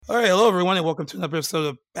All right, hello everyone, and welcome to another episode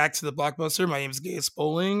of Back to the Blockbuster. My name is Gaius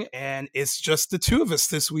Bowling, and it's just the two of us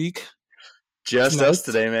this week. Just Tonight. us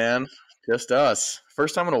today, man. Just us.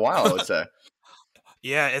 First time in a while, I would say.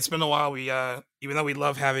 Yeah, it's been a while. We even though we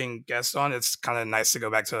love having guests on, it's kind of nice to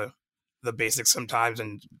go back to the basics sometimes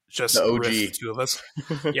and just The OG. riff the two of us.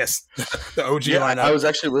 Yes, the OG Yeah, lineup. I was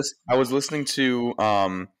actually I was listening to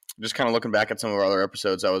just kind of looking back at some of our other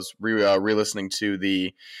episodes. I was re-listening to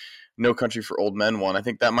the No Country for Old Men one. I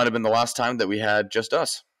think that might have been the last time that we had just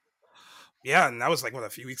us. Yeah, and that was like what, a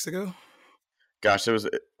few weeks ago. Gosh, it was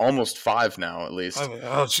almost 5 now, at least.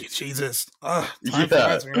 Oh Jesus! Time Yeah.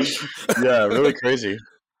 flies, man. Yeah, really crazy.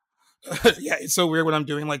 Yeah, it's so weird when I'm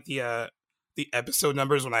doing like the episode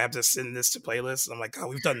numbers when I have to send this to playlists. I'm like, oh,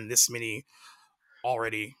 we've done this many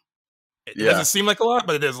already. It doesn't seem like a lot,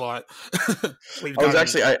 but it is a lot.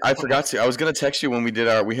 I forgot to. I was gonna text you when we hit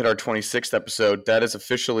our 26th episode. That is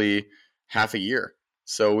officially half a year.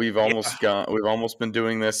 So we've almost been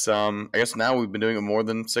doing this. I guess now we've been doing it more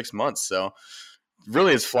than 6 months. So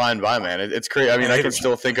really, it's flying by, man. It's crazy. I mean, I can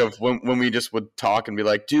still think of when we just would talk and be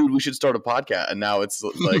like, dude, we should start a podcast. And now it's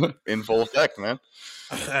like in full effect, man.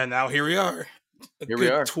 And now here we are. Here we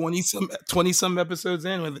are. 20 some episodes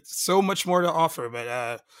in with so much more to offer. But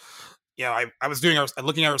I was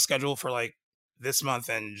looking at our schedule for like this month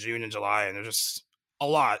and June and July, and there's just a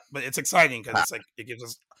lot. But it's exciting because it's like it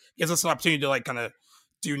gives us an opportunity to like kind of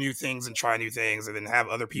do new things and try new things, and then have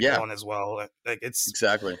other people on as well. Like it's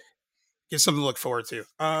exactly. It's something to look forward to.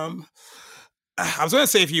 I was going to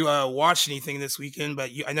say if you watched anything this weekend,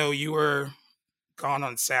 but I know you were gone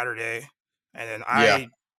on Saturday, and then I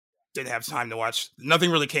didn't have time to watch.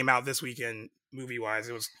 Nothing really came out this weekend movie wise.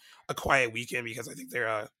 It was a quiet weekend because I think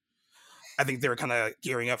they're kind of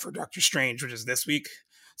gearing up for Doctor Strange, which is this week.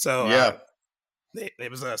 So it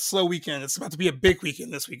was a slow weekend. It's about to be a big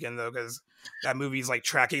weekend this weekend though, because that movie's like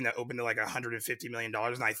tracking to open to like $150 million,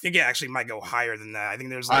 and I think it actually might go higher than that. I think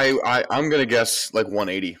there's like, I'm gonna guess like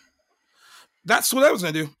 180. That's what I was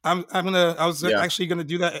gonna do. I was actually gonna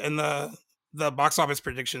do that in the box office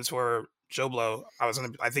predictions for Joe Blow.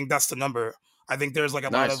 I think that's the number. I think there's like a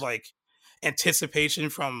lot of like anticipation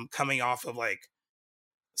from coming off of like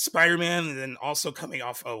Spider-Man, and then also coming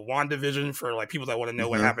off of WandaVision for like people that want to know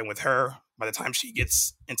what happened with her by the time she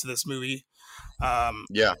gets into this movie. A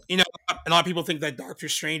lot of people think that Doctor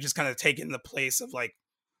Strange is kind of taking the place of like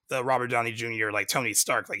the Robert Downey Jr. like Tony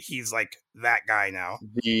Stark, like he's like that guy now.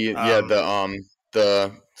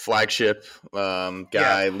 The flagship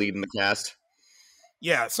guy leading the cast.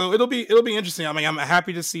 Yeah, so it'll be interesting. I mean, I'm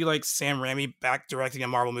happy to see like Sam Raimi back directing a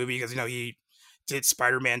Marvel movie because he did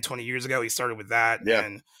Spider-Man 20 years ago. He started with that,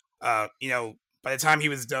 and by the time he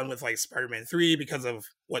was done with like Spider-Man 3, because of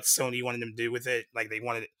what Sony wanted him to do with it, like they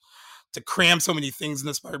wanted to cram so many things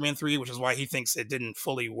into Spider-Man 3, which is why he thinks it didn't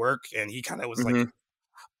fully work, and he kind of was like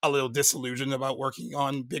a little disillusioned about working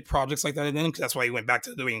on big projects like that again, because that's why he went back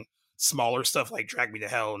to doing smaller stuff like Drag Me to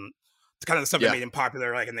Hell and the kind of stuff that made him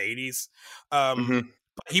popular like in the 80s.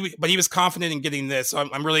 But he was confident in getting this, so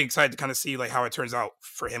I'm really excited to kind of see like how it turns out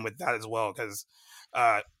for him with that as well, because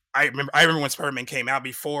I remember when Spider-Man came out,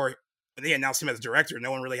 before they announced him as director,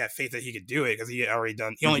 no one really had faith that he could do it because he only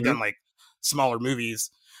done like smaller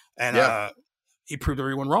movies, and he proved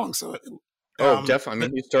everyone wrong. So definitely. I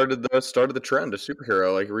mean, he started the trend of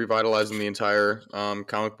superhero, like revitalizing the entire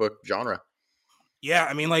comic book genre. Yeah,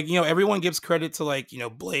 I mean, like, everyone gives credit to like,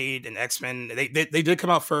 Blade and X-Men. They did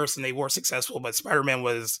come out first and they were successful, but Spider-Man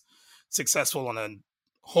was successful on a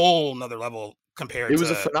whole nother level compared to... It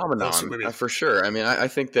was a phenomenon, for sure. I mean, I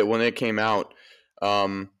think that when it came out,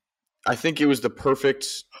 I think it was the perfect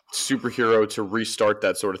superhero to restart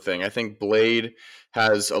that sort of thing. I think Blade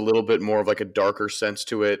has a little bit more of like a darker sense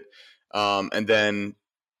to it. And then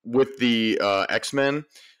with the X-Men,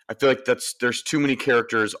 I feel like there's too many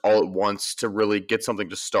characters all at once to really get something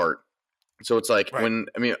to start. So it's like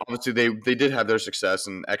obviously they did have their success,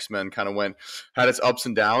 and X-Men kind of had its ups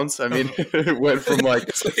and downs. I mean, it went from like,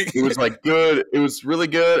 it was like good, it was really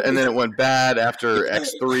good, and then it went bad after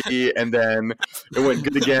X3, and then it went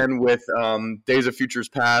good again with Days of Futures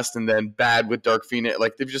Past, and then bad with Dark Phoenix.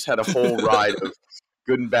 Like they've just had a whole ride of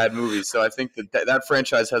good and bad movies. So I think that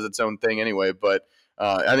franchise has its own thing anyway, but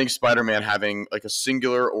I think Spider-Man having like a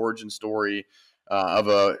singular origin story of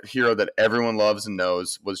a hero that everyone loves and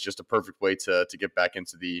knows was just a perfect way to get back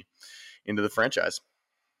into the franchise.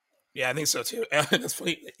 Yeah, I think so too. And it's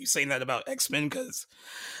funny you saying that about X-Men, because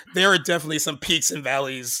there are definitely some peaks and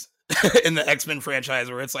valleys in the X-Men franchise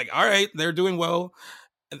where it's like, all right, they're doing well,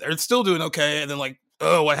 and they're still doing okay, and then like,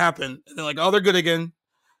 oh, what happened? And then like, oh, they're good again.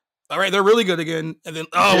 All right, they're really good again, and then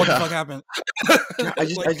what the fuck happened?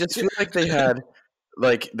 I just feel like they had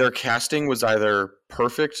like their casting was either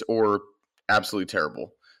perfect or absolutely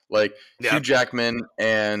terrible. Like Hugh Jackman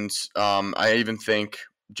and I even think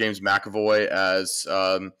James McAvoy as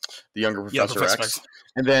the younger Professor X.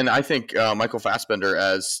 And then I think Michael Fassbender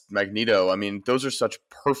as Magneto. I mean, those are such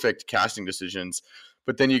perfect casting decisions.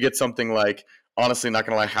 But then you get something like, honestly, not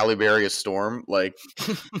gonna lie, Halle Berry as Storm. Like,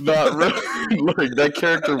 not really. Like, that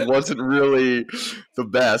character wasn't really the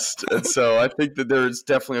best. And so I think that there's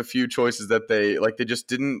definitely a few choices that they just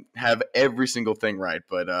didn't have every single thing right.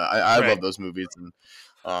 But I love those movies, and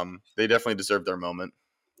they definitely deserve their moment.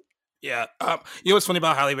 Yeah. You know what's funny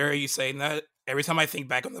about Halle Berry? You saying that? Every time I think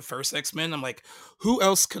back on the first X-Men, I'm like, who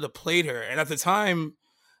else could have played her? And at the time,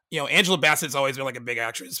 you know, Angela Bassett's always been like a big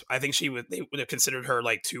actress. I think they would have considered her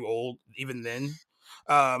like too old even then.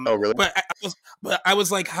 Oh, really? But I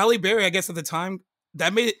was like, Halle Berry, I guess at the time,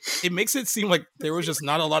 that makes it seem like there was just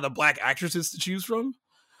not a lot of black actresses to choose from.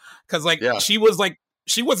 Because she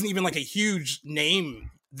wasn't even like a huge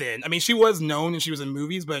name then. I mean, she was known and she was in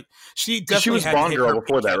movies, but she definitely was Bond girl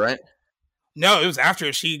before that, right? No, it was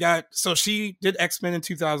after she did X-Men in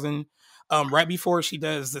 2000. Right before she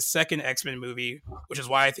does the second X-Men movie, which is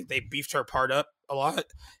why I think they beefed her part up a lot.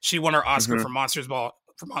 She won her Oscar for Monsters Ball.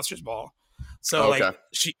 So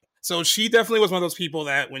she definitely was one of those people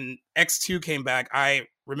that when X2 came back, I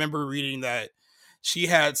remember reading that she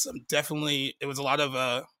had it was a lot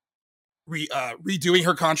of redoing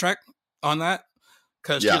her contract on that.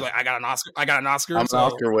 Because she's like, I got an Oscar. I'm an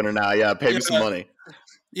Oscar winner now. Yeah, pay me some money.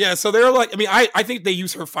 Yeah, so they're like, I mean, I think they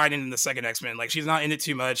use her fine in the second X-Men. Like, she's not in it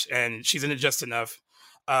too much, and she's in it just enough.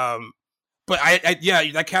 But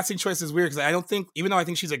that casting choice is weird because I don't think, even though I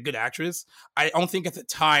think she's a good actress, I don't think at the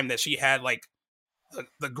time that she had like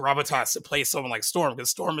the gravitas to play someone like Storm. Because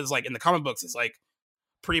Storm is like in the comic books is like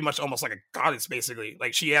pretty much almost like a goddess, basically.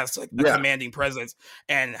 Like she has like a commanding presence,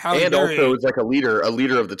 and also is like a leader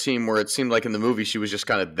of the team. Where it seemed like in the movie she was just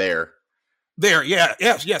kind of there.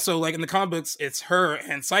 Yeah. So, like in the comic books, it's her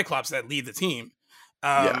and Cyclops that lead the team.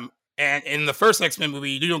 And in the first X-Men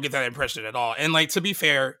movie, you don't get that impression at all. And like to be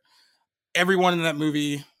fair, everyone in that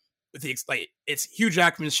movie, it's Hugh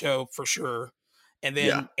Jackman's show for sure. And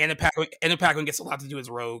then Anna Paquin gets a lot to do as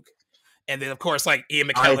Rogue. And then of course, like Ian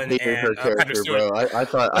McKellen and her character, Patrick Stewart. Bro. I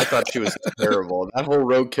thought she was terrible. That whole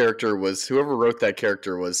Rogue character whoever wrote that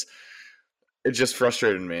character was. It just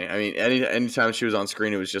frustrated me. I mean, anytime she was on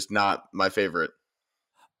screen, it was just not my favorite.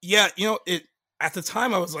 Yeah, you know, at the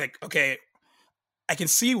time I was like, okay, I can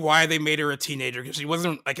see why they made her a teenager because she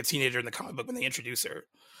wasn't like a teenager in the comic book when they introduced her.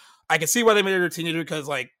 I can see why they made her a teenager because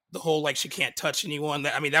like the whole like she can't touch anyone.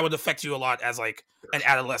 That would affect you a lot as like an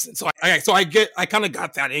adolescent. So I kind of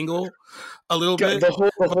got that angle a little bit. The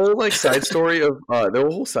whole like side story of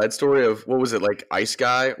what was it, like Ice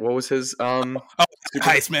Guy? What was his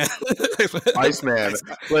Iceman. Iceman.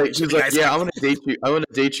 Like he's like, yeah, I'm gonna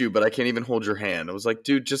date you, but I can't even hold your hand. I was like,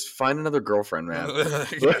 dude, just find another girlfriend, man.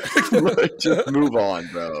 Like, just move on,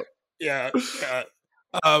 bro. Yeah.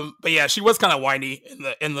 But yeah, she was kind of whiny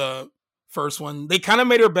in the first one. They kind of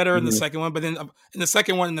made her better in the second one, but then in the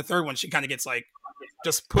second one and the third one, she kind of gets like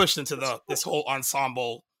just pushed into this whole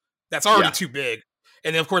ensemble that's already too big.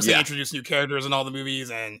 And then of course they introduce new characters in all the movies.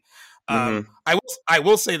 And I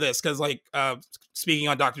will say this because like speaking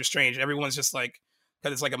on Doctor Strange, everyone's just like,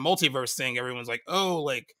 because it's like a multiverse thing. Everyone's like, oh,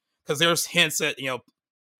 like because there's hints that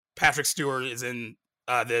Patrick Stewart is in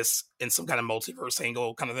this in some kind of multiverse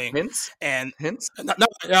angle kind of thing. Hints?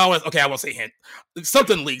 No, okay, I won't say hint.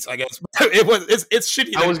 Something leaks, I guess. It's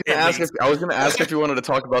shitty. I was gonna ask if you wanted to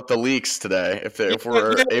talk about the leaks today, if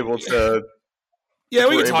we're able to. Yeah,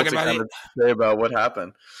 we can talk about it. Say about what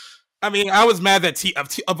happened. I mean, I was mad that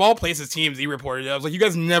of all places, TMZ reported it. I was like, you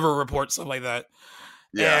guys never report stuff like that.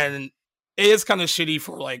 Yeah. And it is kind of shitty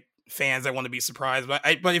for like fans that want to be surprised. But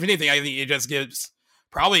if anything, I think it just gives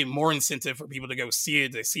probably more incentive for people to go see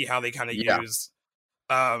it, to see how they kind of use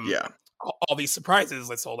all these surprises.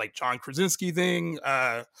 This whole like John Krasinski thing,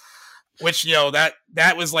 which that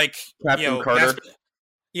was like Captain Carter.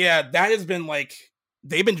 That has been like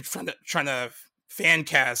they've been trying to fan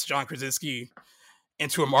cast John Krasinski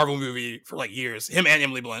into a Marvel movie for like years. Him and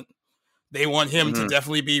Emily Blunt. They want him to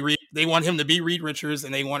definitely be. They want him to be Reed Richards,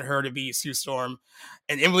 and they want her to be Sue Storm.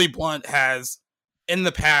 And Emily Blunt has, in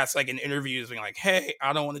the past, like in interviews, being like, "Hey,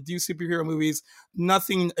 I don't want to do superhero movies.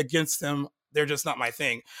 Nothing against them. They're just not my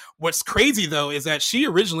thing." What's crazy though is that she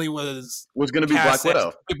originally was going to be Black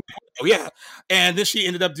Widow. Yeah, and then she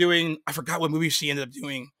ended up doing. I forgot what movie she ended up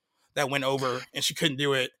doing that went over, and she couldn't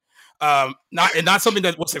do it. Not something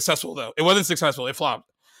that was successful though. It wasn't successful. It flopped.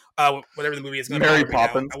 Whatever the movie is. Mary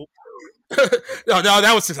Poppins. No,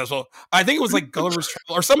 that was successful. I think it was like Gulliver's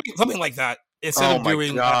Travel or something like that. instead of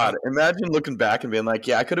doing. God! Imagine looking back and being like,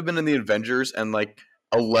 "Yeah, I could have been in the Avengers and like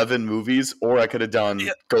 11 movies, or I could have done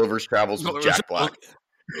Gulliver's Travels with Jack Black."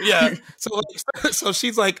 Yeah, so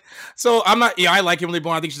she's like, so I'm not. Yeah, I like Emily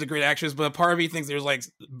Blunt. I think she's a great actress, but part of me thinks there's like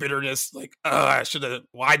bitterness, like, I should have.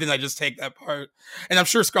 Why didn't I just take that part? And I'm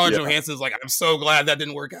sure Scarlett Johansson's like, I'm so glad that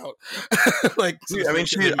didn't work out. Like, I mean,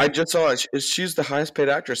 I just saw it. She's the highest paid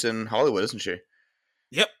actress in Hollywood, isn't she?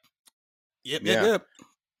 Yep. Yeah,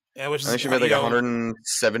 which is, I think she made like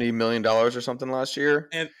 $170 million or something last year.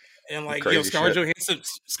 And like,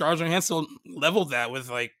 Scarlett Johansson leveled that with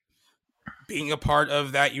like being a part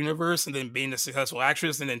of that universe, and then being a successful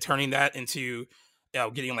actress, and then turning that into,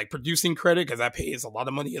 getting like producing credit, because that pays a lot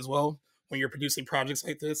of money as well when you're producing projects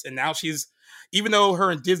like this. And now she's, even though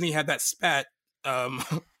her and Disney had that spat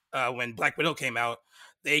when Black Widow came out,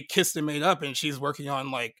 they kissed and made up, and she's working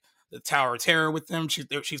on like the Tower of Terror with them.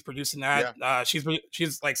 She's producing that. Yeah.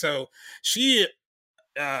 She's like, so she,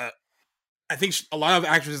 I think a lot of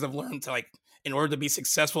actresses have learned to, like, in order to be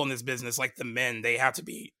successful in this business, like the men, they have to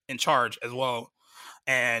be in charge as well.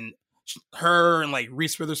 And her and like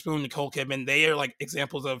Reese Witherspoon, Nicole Kidman, they are like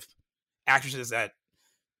examples of actresses that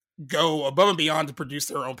go above and beyond to produce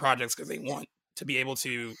their own projects because they want to be able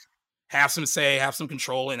to have some say, have some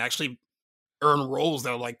control, and actually earn roles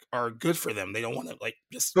that are good for them. They don't want to like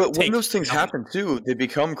just. But when those things happen too, they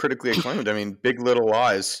become critically acclaimed. I mean, Big Little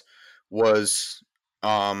Lies was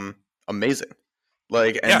amazing.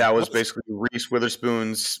 That was basically Reese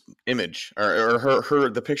Witherspoon's image, or her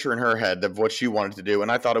the picture in her head of what she wanted to do. And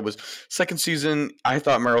I thought it was second season. I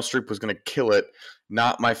thought Meryl Streep was going to kill it.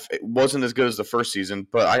 It wasn't as good as the first season,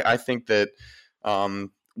 but I think that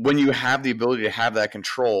when you have the ability to have that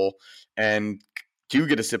control and do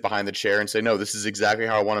get to sit behind the chair and say, no, this is exactly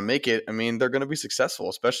how I want to make it. I mean, they're going to be successful,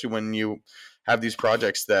 especially when you have these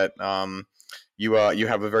projects that you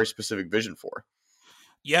have a very specific vision for.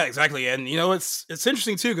 Yeah, exactly. And it's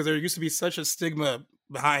interesting too, because there used to be such a stigma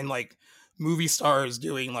behind like movie stars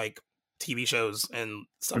doing like TV shows and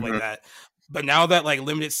stuff like that. But now that like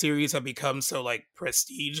limited series have become so like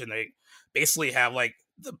prestige, and they basically have like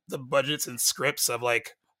the budgets and scripts of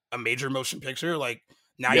like a major motion picture, like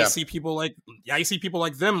now you see people like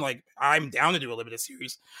them, like, I'm down to do a limited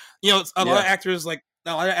series. It's a lot of actors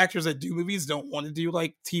that do movies don't want to do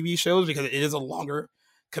like TV shows because it is a longer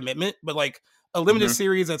commitment, but like a limited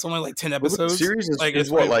series that's only like 10 episodes. Series is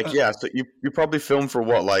what, like, so you probably film for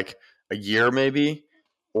what, like a year maybe,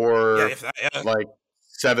 or like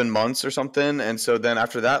 7 months or something. And so then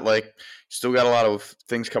after that, like, you still got a lot of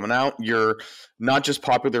things coming out. You're not just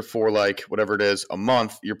popular for like whatever it is, a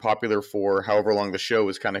month, you're popular for however long the show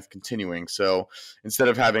is kind of continuing. So instead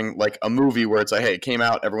of having like a movie where it's like, hey, it came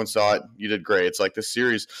out, everyone saw it, you did great. It's like this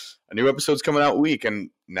series, a new episode's coming out week, and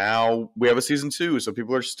now we have a season 2, so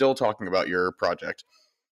people are still talking about your project.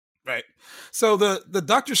 Right. So the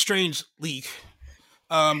Doctor Strange leak,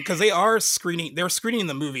 because they're screening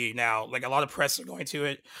the movie now. Like, a lot of press are going to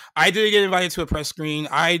it. I did get invited to a press screen.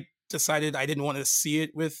 I decided I didn't want to see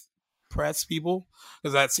it with press people,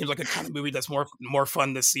 because that seems like a kind of movie that's more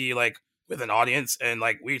fun to see like with an audience. And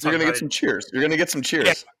like, you're gonna get some cheers. You're gonna get some cheers.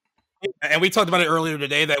 Yeah. And we talked about it earlier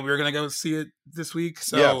today that we were gonna go see it this week.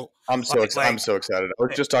 So I'm so excited. I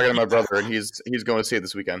was just talking to my brother, and he's going to see it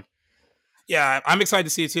this weekend. Yeah, I'm excited to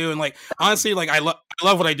see it too. And like, honestly, like, I love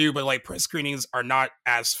what I do, but like, press screenings are not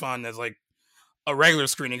as fun as like a regular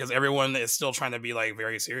screening, because everyone is still trying to be like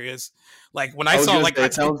very serious. Like, when I saw like,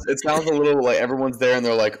 it sounds a little like everyone's there and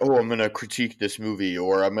they're like, oh, I'm gonna critique this movie,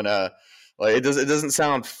 or I'm gonna, like, it doesn't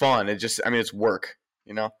sound fun. It's work,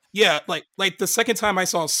 Yeah, like the second time I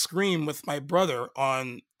saw Scream with my brother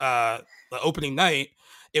on the opening night,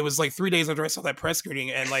 it was like 3 days after I saw that press screening,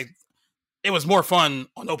 and like, it was more fun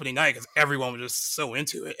on opening night because everyone was just so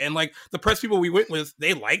into it. And like, the press people we went with,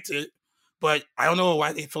 they liked it, but I don't know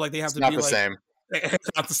why they feel like they have to be like same. It's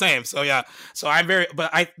not the same. So yeah. So there's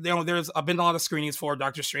been a lot of screenings for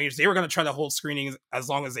Doctor Strange. They were going to try to hold screenings as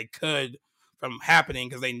long as they could from happening,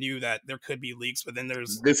 because they knew that there could be leaks. But then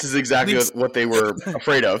this is exactly what they were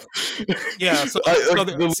afraid of. Yeah. So,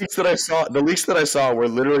 the leaks that I saw were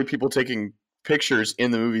literally people taking pictures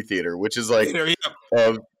in the movie theater, which is like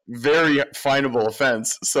a very finable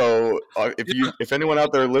offense. So if anyone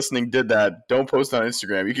out there listening did that, don't post on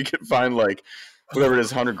Instagram. You could get fined like whatever it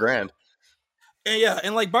is, $100,000.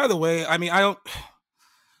 And like, by the way, I mean, I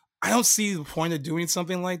don't see the point of doing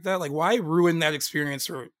something like that. Like, why ruin that experience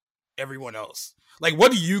for everyone else? Like,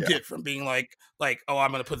 what do you get from being like, oh,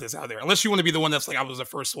 I'm gonna put this out there? Unless you want to be the one that's like, I was the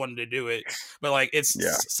first one to do it. But like, it's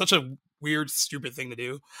such a weird, stupid thing to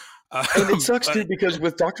do. And it sucks too, because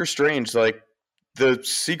with Doctor Strange, like, the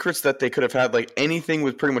secrets that they could have had, like, anything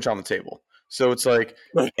was pretty much on the table. So it's like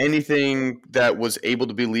anything that was able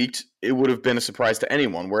to be leaked, it would have been a surprise to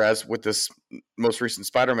anyone. Whereas with this most recent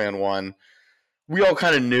Spider-Man one, we all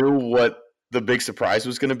kind of knew what the big surprise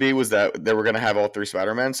was going to be, was that they were going to have all 3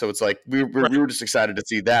 Spider-Men. So it's like we were just excited to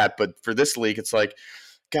see that. But for this leak, it's like,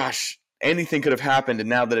 gosh, anything could have happened. And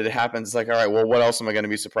now that it happens, it's like, all right, well, what else am I going to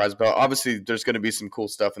be surprised about? Obviously, there's going to be some cool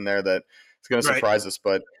stuff in there that is going to surprise us.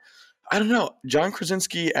 But I don't know. John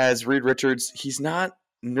Krasinski as Reed Richards, he's not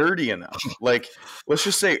nerdy enough. Like, let's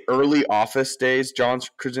just say early Office days, John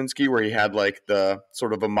Krasinski, where he had like the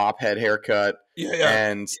sort of a mop head haircut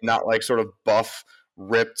and not like sort of buff,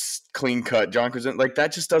 ripped, clean cut John Krasinski. Like,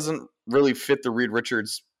 that just doesn't really fit the Reed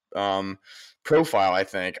Richards profile, I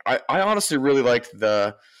think. I honestly really liked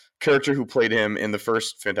the character who played him in the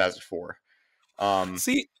first Fantastic Four.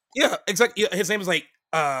 See, yeah, exactly. His name is like,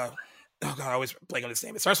 oh god, I always blank on his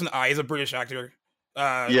name. It starts with an I. He's a British actor.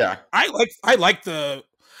 I like the.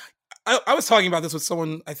 I was talking about this with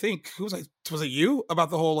someone. I think who was I? Was it you about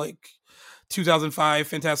the whole like 2005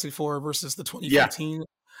 Fantastic Four versus the 2015?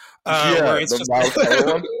 Where it's just Miles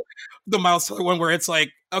Teller one. The Miles Teller one, where it's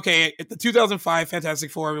like, okay, the 2005 Fantastic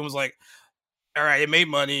Four, everyone was like, all right, it made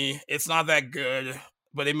money. It's not that good,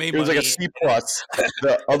 but it made money. It was like a C plus.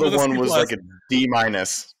 The other one was like a D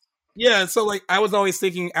minus. Yeah, so like I was always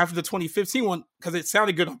thinking after the 2015 one, because it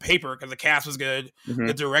sounded good on paper, because the cast was good. Mm-hmm.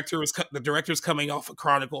 The director's coming off of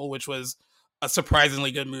Chronicle, which was a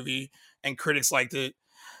surprisingly good movie, and critics liked it.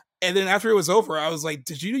 And then after it was over, I was like,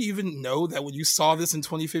 did you even know that when you saw this in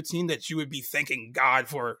 2015 that you would be thanking God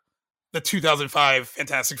for the 2005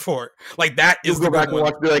 Fantastic Four? Like, that is the go back and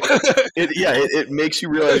watch, be like, it makes you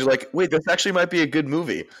realize, you're like, wait, this actually might be a good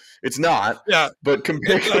movie. It's not, but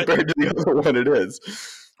compared to the other one, it is.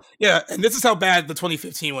 Yeah, and this is how bad the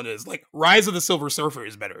 2015 one is. Like, Rise of the Silver Surfer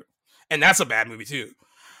is better, and that's a bad movie too.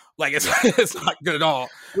 Like, it's not good at all.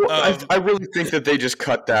 Well, I really think that they just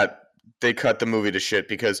cut the movie to shit,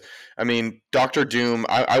 because, I mean, Doctor Doom,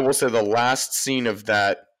 I will say the last scene of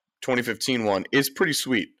that 2015 one is pretty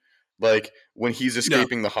sweet. Like, when he's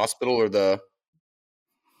escaping the hospital or the...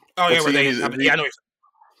 Oh, yeah, where I know.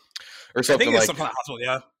 Or something, I think it's some kind of hospital,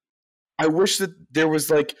 yeah. I wish that there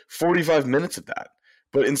was, like, 45 minutes of that.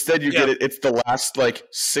 But instead you get it's the last, like,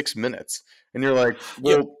 6 minutes. And you're like,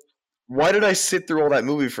 well, why did I sit through all that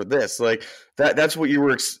movie for this? Like, that's what you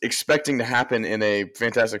were expecting to happen in a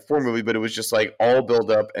Fantastic Four movie, but it was just, like, all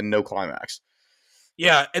build up and no climax.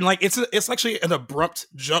 Yeah, and, like, it's actually an abrupt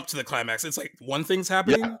jump to the climax. It's like one thing's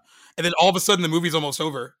happening, and then all of a sudden the movie's almost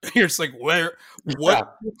over. You're just like, what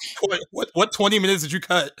 20 minutes did you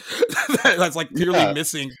cut? That's, like, clearly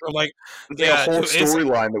missing. Or, like, a whole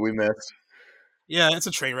storyline that we missed. Yeah, it's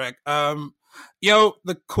a train wreck.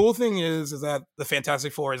 The cool thing is that the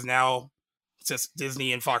Fantastic Four is now, since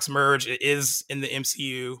Disney and Fox merged, it is in the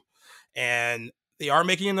MCU, and they are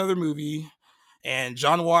making another movie, and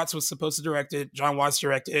John Watts was supposed to direct it. John Watts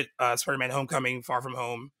directed Spider-Man Homecoming, Far From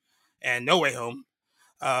Home, and No Way Home.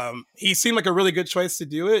 He seemed like a really good choice to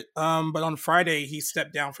do it, but on Friday he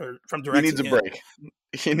stepped down from directing. He needs a break.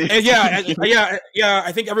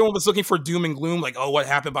 I think everyone was looking for doom and gloom, like, oh, what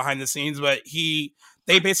happened behind the scenes? But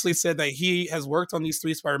they basically said that he has worked on these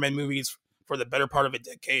 3 Spider-Man movies for the better part of a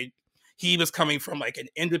decade. He was coming from like an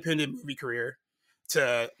independent movie career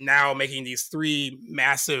to now making these 3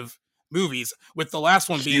 massive movies, with the last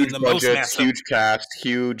one being the most massive. Huge cast,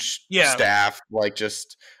 huge staff, like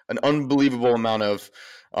just an unbelievable amount of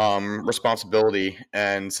responsibility,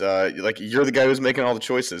 and like, you're the guy who's making all the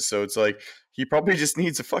choices, so it's like he probably just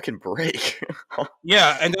needs a fucking break.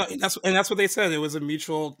 and that's what they said. It was a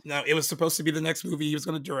mutual. Now, it was supposed to be the next movie he was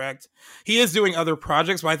going to direct. He is doing other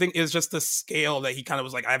projects, but I think it's just the scale that he kind of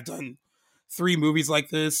was like, I've done 3 movies like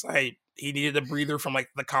this. He needed a breather from like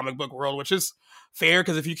the comic book world, which is fair,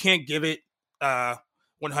 because if you can't give it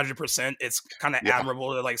 100%, it's kind of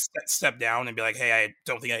admirable to like step down and be like, hey, I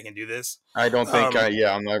don't think I can do this. I don't think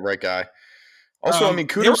I'm the right guy. Also, I mean,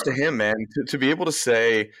 kudos to him, man, to be able to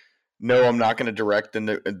say, no, I'm not going to direct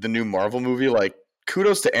the new Marvel movie. Like,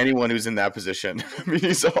 kudos to anyone who's in that position. I mean,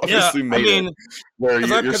 he's obviously made it where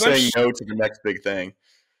you're saying no to the next big thing.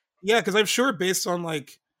 Yeah, because I'm sure based on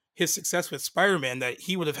like his success with Spider-Man that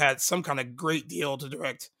he would have had some kind of great deal to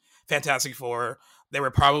direct Fantastic Four. There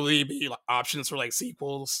would probably be like options for like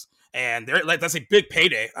sequels, and that's a big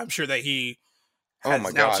payday. I'm sure that he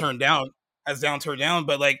has turned down.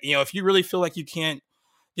 But like, if you really feel like you can't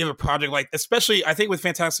give a project like, especially I think with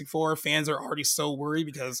Fantastic Four, fans are already so worried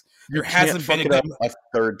because there hasn't been a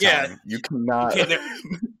third time. You cannot.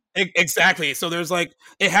 Exactly. So there's like,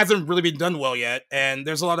 it hasn't really been done well yet, and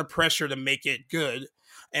there's a lot of pressure to make it good.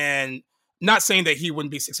 And not saying that he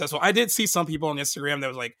wouldn't be successful. I did see some people on Instagram that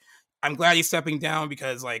was like, I'm glad he's stepping down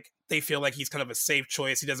because like they feel like he's kind of a safe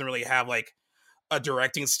choice. He doesn't really have like a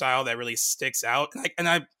directing style that really sticks out.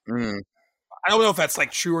 I don't know if that's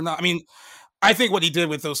like true or not. I mean, I think what he did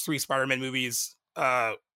with those 3 Spider-Man movies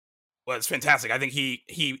was fantastic. I think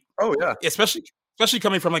he especially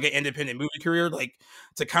coming from like an independent movie career, like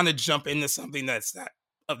to kind of jump into something that's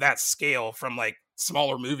of that scale from like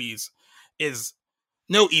smaller movies is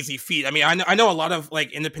no easy feat. I mean, I know a lot of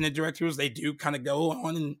like independent directors, they do kind of go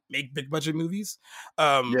on and make big budget movies,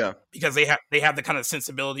 because they have the kind of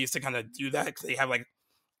sensibilities to kind of do that. They have like,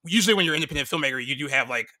 usually when you're an independent filmmaker, you do have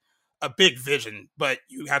like a big vision, but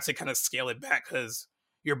you have to kind of scale it back because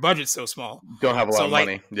your budget's so small. Don't have a lot of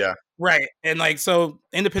money. Yeah. Right. And like, so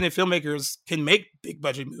independent filmmakers can make big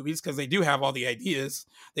budget movies because they do have all the ideas.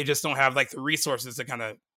 They just don't have like the resources to kind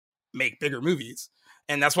of make bigger movies.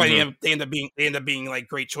 And that's why they end up being like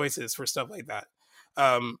great choices for stuff like that.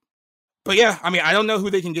 But yeah, I mean, I don't know who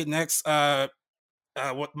they can get next. What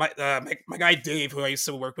my guy Dave, who I used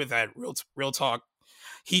to work with at Real Talk,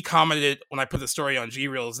 he commented when I put the story on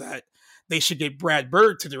G-Reels that they should get Brad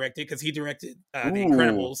Bird to direct it because he directed The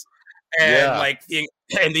Incredibles, and like the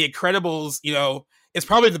Incredibles, you know, it's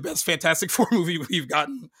probably the best Fantastic Four movie we've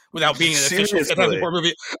gotten without being an official Fantastic Four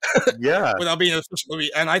movie. Without being an official movie,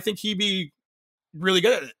 and I think he'd be really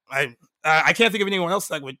good at it. I can't think of anyone else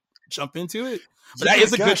that would jump into it. But that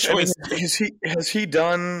is a good choice. I mean, has he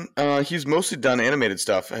done? He's mostly done animated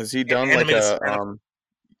stuff. Has he done like a?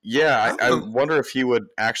 I wonder if he would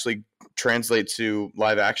actually translate to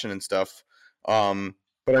live action and stuff.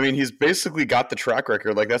 But I mean, he's basically got the track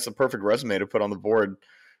record. Like that's the perfect resume to put on the board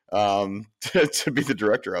to be the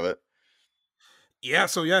director of it. Yeah.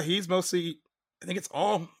 So yeah, he's mostly. I think it's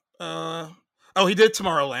all. He did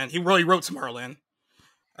Tomorrowland. He really wrote Tomorrowland.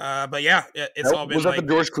 But yeah, it's all been. Was that like,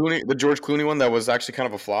 the George Clooney one that was actually kind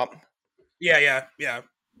of a flop? Yeah.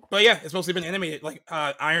 But yeah, it's mostly been animated, like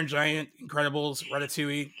Iron Giant, Incredibles,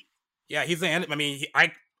 Ratatouille. Yeah, he's the I mean,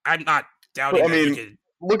 I'm not doubting. I mean,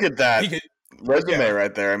 look at that resume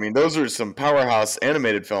right there. I mean, those are some powerhouse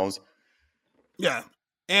animated films. Yeah,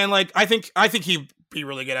 and like I think he'd be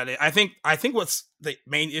really good at it. I think what's the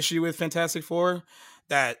main issue with Fantastic Four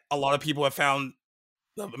that a lot of people have found.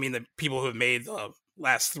 I mean, the people who have made the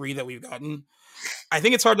last 3 that we've gotten, I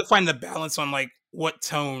think it's hard to find the balance on like what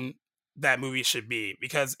tone that movie should be,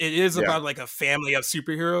 because it is about like a family of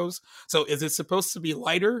superheroes. So is it supposed to be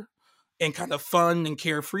lighter and kind of fun and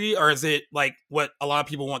carefree, or is it like what a lot of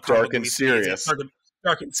people want, dark and serious?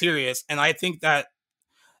 Dark and serious. And I think that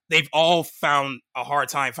they've all found a hard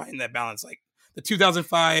time finding that balance. Like the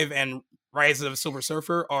 2005 and Rise of the Silver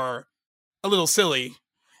Surfer are a little silly,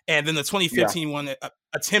 and then the 2015 one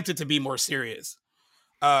attempted to be more serious.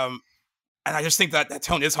 And I just think that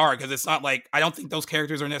tone is hard because it's not like, I don't think those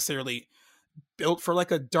characters are necessarily built for like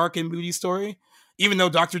a dark and moody story, even though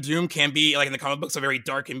Doctor Doom can be like in the comic books a very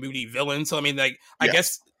dark and moody villain. So I mean, like I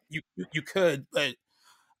guess you could, but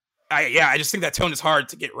I just think that tone is hard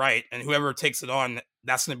to get right, and whoever takes it on,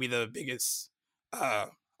 that's going to be the biggest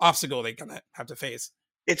obstacle they kind of have to face.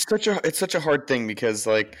 It's such a hard thing because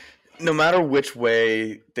like no matter which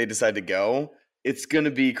way they decide to go, it's going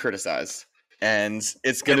to be criticized. And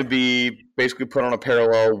it's going to be basically put on a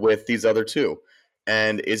parallel with these other 2.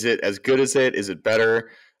 And is it as good as it? Is it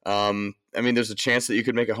better? I mean, there's a chance that you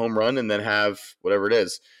could make a home run and then have whatever it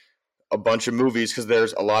is, a bunch of movies, because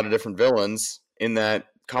there's a lot of different villains in that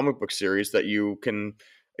comic book series that you can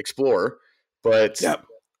explore. But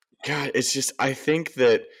God, it's just, I think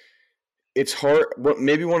that it's hard.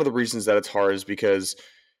 Maybe one of the reasons that it's hard is because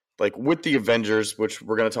like with the Avengers, which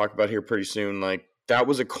we're going to talk about here pretty soon, like, that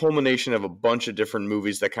was a culmination of a bunch of different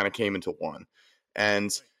movies that kind of came into one. And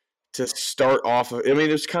to start off, I mean,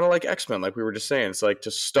 it's kind of like X-Men, like we were just saying. It's like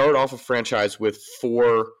to start off a franchise with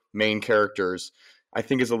 4 main characters, I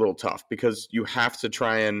think is a little tough because you have to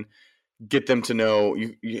try and get them to know,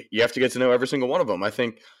 you have to get to know every single one of them. I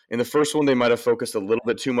think in the first one, they might have focused a little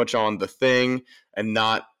bit too much on the Thing and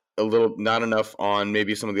not enough on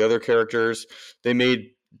maybe some of the other characters. They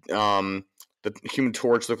made, the Human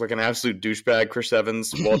Torch looked like an absolute douchebag. Chris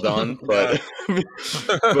Evans, well done, but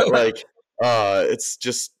like, it's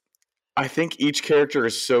just, I think each character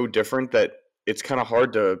is so different that it's kind of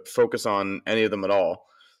hard to focus on any of them at all.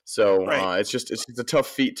 So it's a tough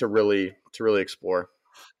feat to really explore.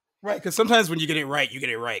 Right, because sometimes when you get it right, you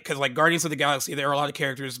get it right. Because like Guardians of the Galaxy, there are a lot of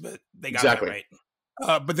characters, but they got it right.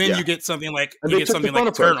 But then you get something like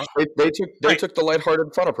Eternal. They took the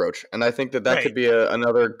lighthearted fun approach, and I think that could be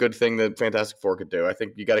another good thing that Fantastic Four could do. I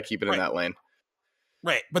think you got to keep it in that lane.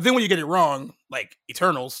 Right, but then when you get it wrong, like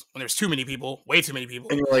Eternals, when there's too many people, way too many people,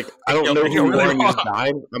 and you're like, I don't know who you are, and you just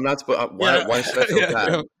died. I'm not supposed. Why should I feel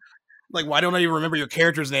bad? Like, why don't I even remember your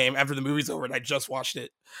character's name after the movie's over and I just watched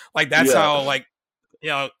it? Like, that's how, like, you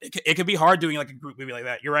know, it can be hard doing like a group movie like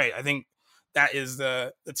that. You're right. I think that is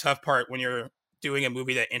the tough part when you're doing a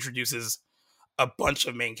movie that introduces a bunch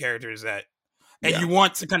of main characters that, and you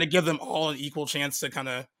want to kind of give them all an equal chance to kind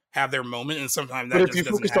of have their moment. And sometimes that, but if you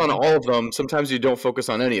focus on all of them, sometimes you don't focus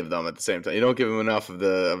on any of them at the same time. You don't give them enough of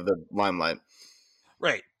the limelight.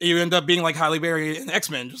 Right. You end up being like Halle Berry in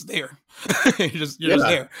X-Men, just there. you're just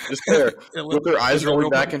there. Just there. With her eyes rolling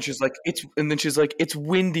back, and she's like, it's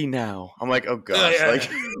windy now. I'm like, oh gosh.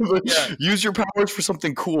 Use your powers for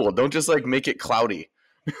something cool. Don't just like make it cloudy.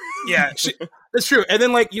 Yeah, that's true. And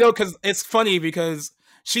then, like, you know, because it's funny because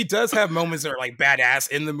she does have moments that are like badass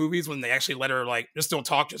in the movies when they actually let her like just don't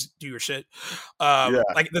talk, just do your shit.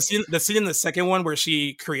 Like the scene in the second one where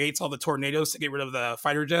she creates all the tornadoes to get rid of the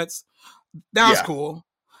fighter jets. That was cool.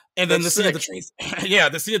 And then the scene at the train,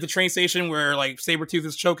 the scene at the train station where like Sabretooth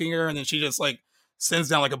is choking her, and then she just like sends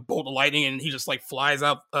down like a bolt of lightning, and he just like flies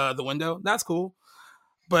out the window. That's cool.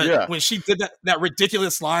 But when she did that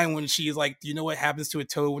ridiculous line when she's like, "Do you know what happens to a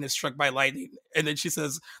toad when it's struck by lightning?" And then she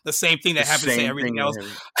says the same thing that happens to everything else.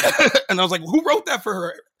 And I was like, "Who wrote that for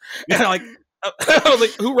her?" And I was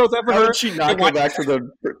like, "Who wrote that for her?" How did she not go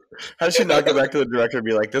back to the director and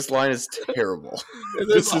be like, "This line is terrible.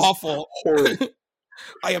 This is awful. Horrible."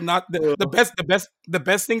 I am not the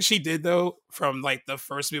best thing she did though from like the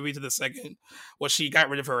first movie to the second was she got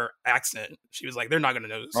rid of her accent. She was like, they're not going to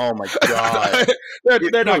notice. Oh my god,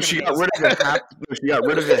 they're not. She got rid of it. She got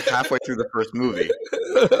rid of it halfway through the first movie.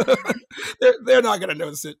 they're not going to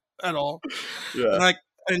notice it at all. Yeah,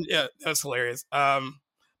 that's hilarious. But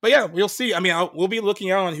yeah, we'll see. I mean, we'll be looking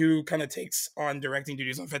out on who kind of takes on directing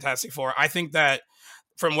duties on Fantastic Four. I think that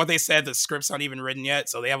from what they said, the script's not even written yet,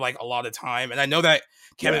 so they have like a lot of time. And I know that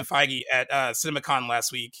Kevin Feige at CinemaCon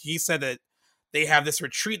last week, he said that they have this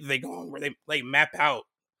retreat that they go on where they like map out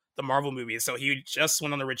the Marvel movies. So he just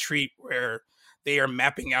went on a retreat where they are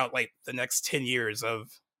mapping out like the next 10 years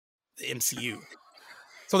of the MCU.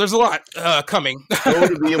 So there's a lot coming.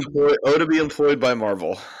 to be employed by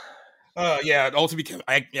Marvel. Good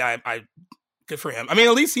for him. I mean,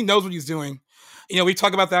 at least he knows what he's doing. You know, we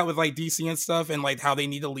talk about that with like DC and stuff, and like how they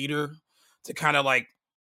need a leader to kind of like,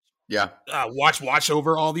 watch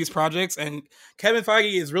over all these projects. And Kevin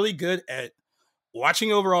Feige is really good at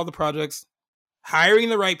watching over all the projects, hiring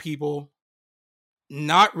the right people,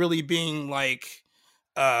 not really being like,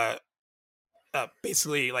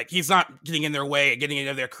 basically like he's not getting in their way, getting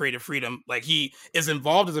into their creative freedom. Like he is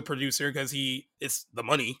involved as a producer because it's the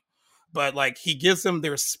money, but like he gives them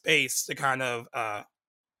their space to kind of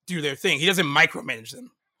do their thing. He doesn't micromanage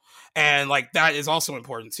them, and like that is also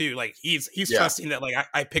important too. Like he's trusting that like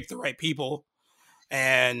I picked the right people,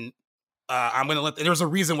 and I'm gonna there's a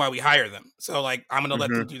reason why we hire them, so like I'm gonna let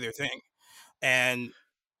them do their thing, and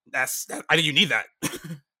that's I think you need that.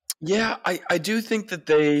 Yeah, I do think that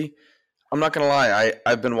I'm not gonna lie,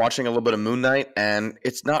 I've been watching a little bit of Moon Knight, and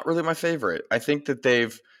it's not really my favorite. I think that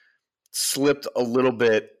they've slipped a little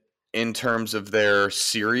bit in terms of their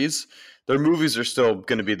series. Their movies are still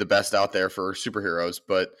going to be the best out there for superheroes,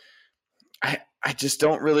 but I just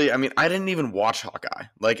don't really. I mean, I didn't even watch Hawkeye.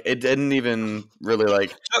 Like, it didn't even really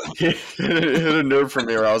like hit a nerve for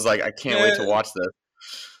me. Where I was like, I can't wait to watch this.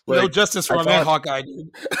 Like, no justice for that Hawkeye, dude.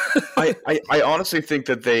 I honestly think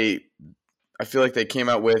that I feel like they came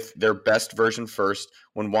out with their best version first.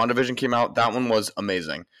 When WandaVision came out, that one was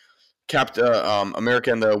amazing.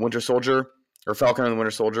 America and the Winter Soldier, or Falcon and the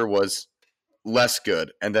Winter Soldier, was less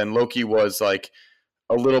good, and then Loki was like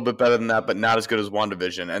a little bit better than that, but not as good as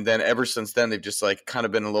WandaVision. And then ever since then, they've just like kind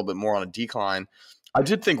of been a little bit more on a decline. I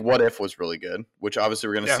did think What If was really good, which obviously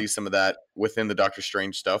we're going to see some of that within the Doctor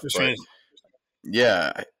Strange stuff. But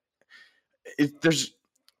there's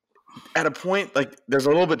at a point like there's a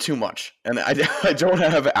little bit too much, and I don't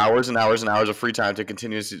have hours and hours and hours of free time to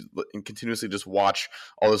continuously just watch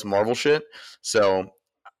all this Marvel shit. So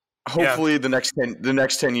hopefully the next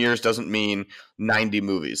 10 years doesn't mean 90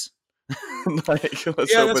 movies. Let's hope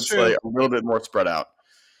it's like a little bit more spread out.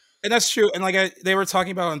 And that's true. And like they were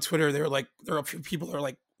talking about on Twitter, they were like, there are a few people that are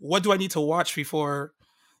like, what do I need to watch before,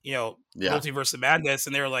 Multiverse of Madness?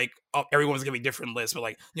 And they were like, oh, everyone's gonna be different lists, but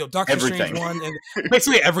like, Doctor Strange one and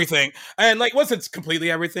basically everything. And like, it wasn't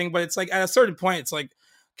completely everything, but it's like at a certain point, it's like,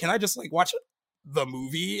 can I just like watch the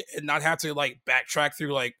movie and not have to like backtrack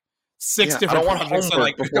through like 6 different projects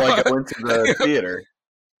before I go into the theater?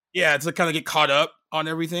 Yeah, to kind of get caught up on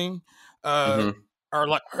everything. Or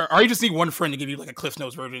you just need one friend to give you like a Cliff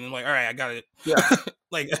Notes version and like, all right, I got it. Yeah,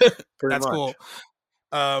 like that's cool.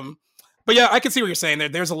 But yeah, I can see what you're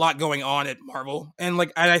saying. There's a lot going on at Marvel, and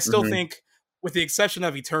like, I still think with the exception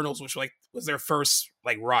of Eternals, which like was their first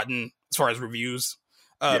like rotten as far as reviews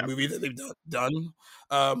movie that they've done.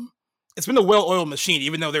 It's been a well-oiled machine,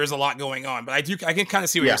 even though there's a lot going on. But I can kind of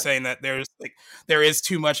see what you're saying, that there is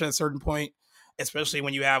too much at a certain point, especially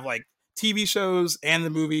when you have like TV shows and the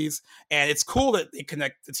movies. And it's cool that they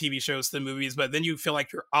connect the TV shows to the movies, but then you feel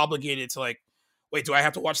like you're obligated to like, wait, do I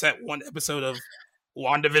have to watch that one episode of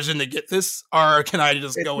WandaVision to get this, or can I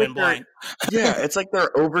just go in blind? It's like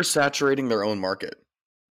they're oversaturating their own market.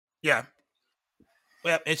 Yeah,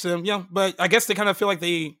 it's but I guess they kind of feel like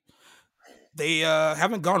they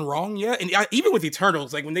haven't gone wrong yet. And even with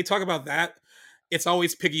Eternals, like when they talk about that, it's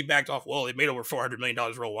always piggybacked off. Well, it made over $400 million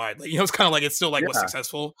worldwide. Like, it's kind of like it's still like was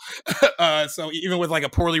successful. So even with like a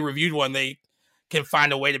poorly reviewed one, they can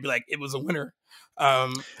find a way to be like it was a winner.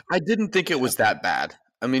 I didn't think it was that bad.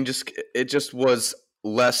 I mean, it just was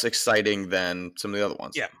less exciting than some of the other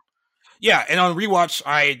ones. Yeah. And on rewatch,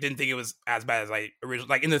 I didn't think it was as bad as I originally.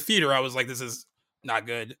 Like in the theater, I was like, this is not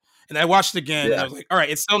good. And I watched it again, and I was like, all right,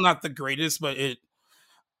 it's still not the greatest, but it.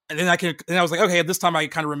 And then I was like, okay, this time I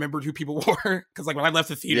kind of remembered who people were, because like when I left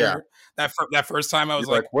the theater that first time, I was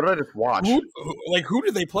like, what did I just watch? Who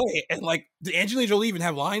did they play? And like, did Angelina Jolie even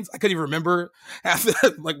have lines? I couldn't even remember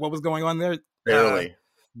like what was going on there. Barely.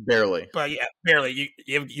 But yeah, barely.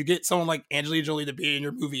 You get someone like Angelina Jolie to be in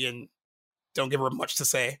your movie and don't give her much to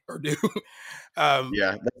say or do.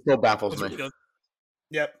 That still baffles me.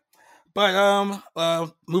 Yep.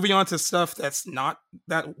 But moving on to stuff that's not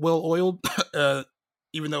that well oiled,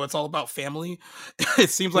 even though it's all about family, it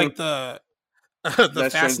seems like the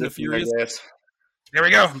Fast and the Furious. There we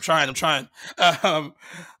go. I'm trying. The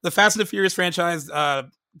Fast and the Furious franchise,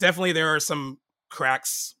 definitely there are some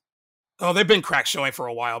cracks. Oh, they've been cracks showing for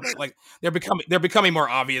a while, but like they're becoming more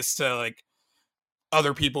obvious to like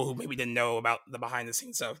other people who maybe didn't know about the behind the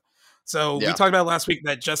scenes stuff. So we talked about last week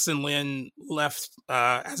that Justin Lin left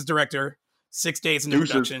as a director, 6 days into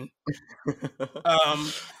production.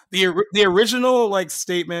 The original like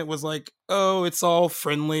statement was like, "Oh, it's all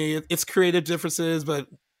friendly. It's creative differences, but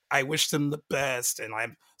I wish them the best, and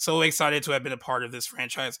I'm so excited to have been a part of this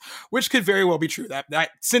franchise," which could very well be true. That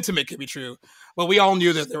sentiment could be true, but we all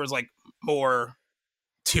knew that there was like more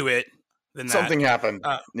to it than that. Something happened.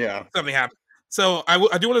 Something happened. So I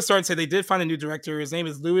do want to start and say they did find a new director. His name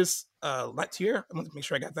is Louis Leterrier. I want to make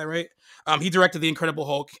sure I got that right. He directed The Incredible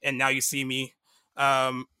Hulk and Now You See Me.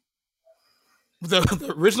 The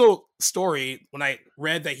original story, when I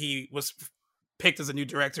read that he was picked as a new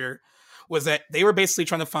director, was that they were basically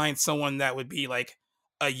trying to find someone that would be like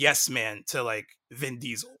a yes man to like Vin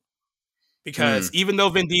Diesel. Because even though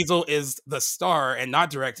Vin Diesel is the star and not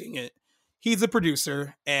directing it, he's a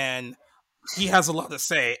producer and he has a lot to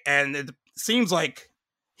say. And it seems like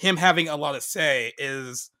him having a lot to say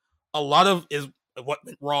is what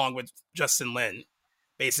went wrong with Justin Lin.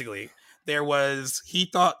 Basically,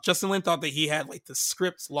 Justin Lin thought that he had like the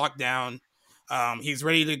script locked down. He's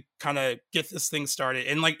ready to kind of get this thing started.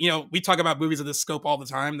 And like, we talk about movies of this scope all the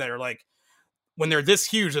time that are like, when they're this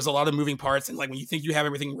huge, there's a lot of moving parts. And like, when you think you have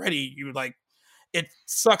everything ready, it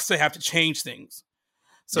sucks to have to change things.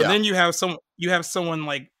 So then you have someone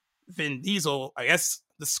like Vin Diesel. I guess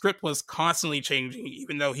the script was constantly changing,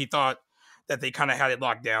 even though he thought that they kind of had it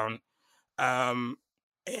locked down. And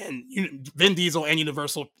Vin Diesel and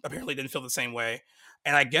Universal apparently didn't feel the same way.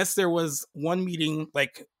 And I guess there was one meeting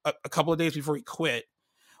like a couple of days before he quit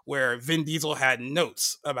where Vin Diesel had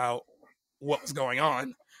notes about what was going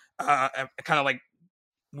on, kind of like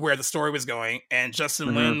where the story was going. And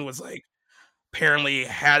Justin Lin was like, apparently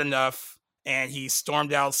had enough. And he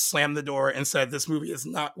stormed out, slammed the door, and said, "This movie is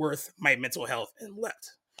not worth my mental health," and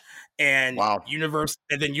left. And Universal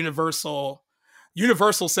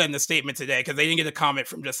said in the statement today, because they didn't get a comment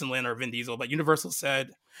from Justin Lin or Vin Diesel, but Universal said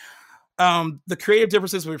the creative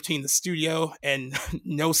differences between the studio and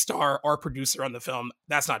no star or producer on the film,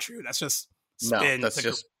 that's not true. That's just spin. No, that's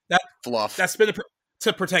just fluff. That's spin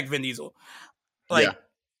to protect Vin Diesel.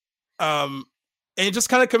 And it just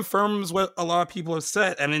kind of confirms what a lot of people have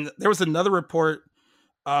said. I mean, there was another report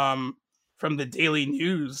from the Daily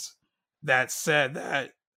News that said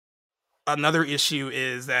that another issue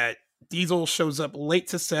is that Diesel shows up late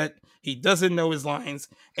to set. He doesn't know his lines,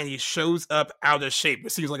 and he shows up out of shape.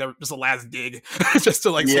 It seems like just a last dig, just to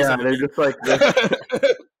like. Yeah, they're just like.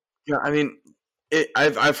 I mean,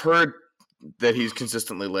 I've heard that he's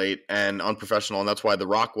consistently late and unprofessional, and that's why The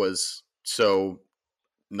Rock was so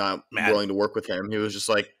not willing to work with him. He was just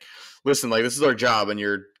like, "Listen, like this is our job, and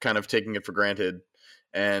you're kind of taking it for granted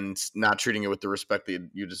and not treating it with the respect that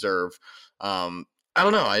you deserve." I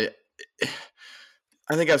don't know.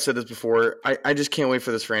 I think I've said this before. I just can't wait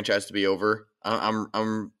for this franchise to be over.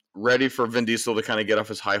 I'm ready for Vin Diesel to kind of get off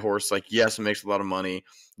his high horse. Like, yes, it makes a lot of money.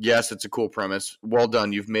 Yes, it's a cool premise. Well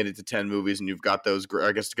done. You've made it to 10 movies and you've got those.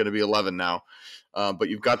 I guess it's going to be 11 now. But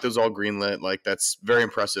you've got those all greenlit. Like, that's very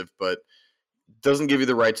impressive, but doesn't give you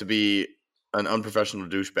the right to be an unprofessional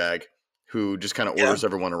douchebag who just kind of orders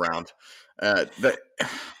everyone around.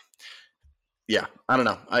 Yeah, I don't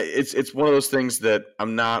know. It's one of those things that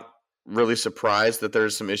I'm not really surprised that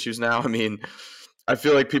there's some issues now. I mean, I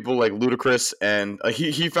feel like people like Ludacris and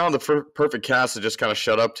he found the perfect cast to just kind of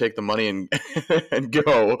shut up, take the money, and and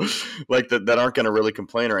go, like that aren't going to really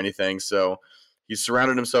complain or anything. So he's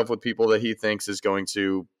surrounded himself with people that he thinks is going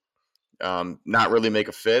to not really make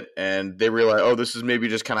a fit, and they realize, oh, this is maybe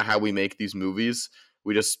just kind of how we make these movies.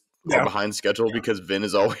 We just are behind schedule because Vin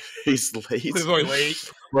is always late. He's always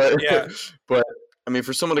late. But I mean,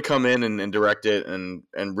 for someone to come in and direct it and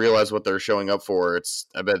realize what they're showing up for,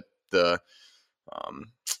 I bet the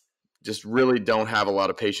just really don't have a lot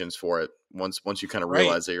of patience for it once you kind of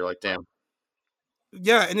realize it. You're like, damn.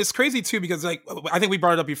 Yeah, and it's crazy too because like I think we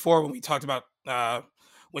brought it up before when we talked about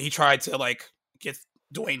when he tried to like get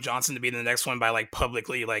Dwayne Johnson to be in the next one by like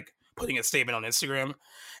publicly like putting a statement on Instagram,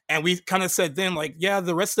 and we kind of said then like, yeah,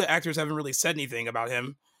 the rest of the actors haven't really said anything about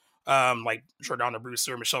him, like Jordana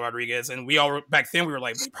Brewster, Michelle Rodriguez, and we all back then we were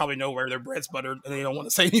like, they probably know where their bread's buttered and they don't want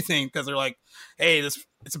to say anything because they're like, hey,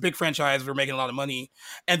 it's a big franchise, we're making a lot of money.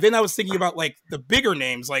 And then I was thinking about like the bigger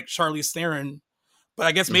names like Charlize Theron, but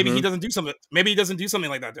I guess maybe he doesn't do something. Maybe he doesn't do something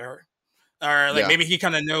like that to her, or like maybe he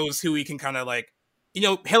kind of knows who he can kind of like. You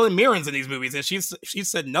know, Helen Mirren's in these movies, and she's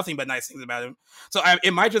said nothing but nice things about him. So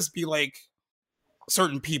it might just be like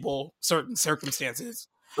certain people, certain circumstances.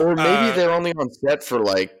 Or maybe they're only on set for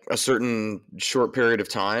like a certain short period of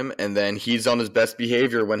time, and then he's on his best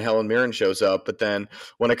behavior when Helen Mirren shows up. But then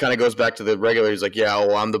when it kind of goes back to the regular, he's like, yeah,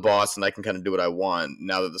 well, I'm the boss, and I can kind of do what I want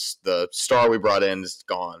now that the star we brought in is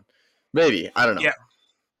gone. Maybe. I don't know.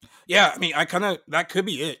 Yeah. I mean, that could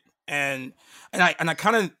be it. And I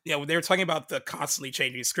kind of, you know, they were talking about the constantly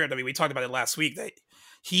changing script. I mean, we talked about it last week that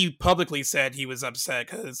he publicly said he was upset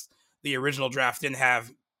because the original draft didn't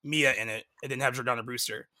have Mia in it. It didn't have Jordana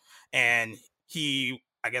Brewster. And he,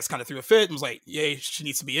 I guess, kind of threw a fit and was like, yay, she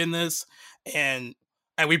needs to be in this. And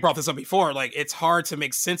we brought this up before. Like, it's hard to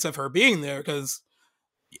make sense of her being there because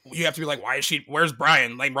you have to be like, where's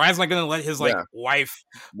Brian? Like, Brian's not going to let his like wife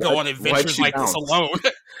go on adventures like this alone.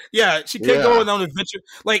 Yeah, she can't go on an adventure.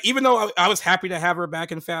 Like, even though I was happy to have her back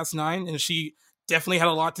in Fast 9, and she definitely had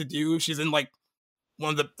a lot to do. She's in like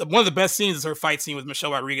one of the best scenes is her fight scene with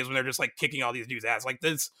Michelle Rodriguez when they're just like kicking all these dudes' ass. Like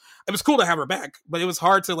this, it was cool to have her back, but it was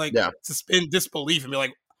hard to like suspend disbelief and be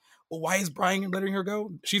like, well, why is Brian letting her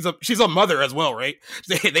go? She's a mother as well, right?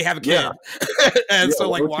 They have a kid, and so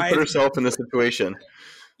like why put herself in this situation?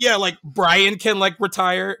 Yeah, like Brian can like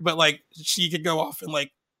retire, but like she could go off and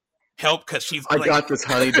like help because she's. I got this,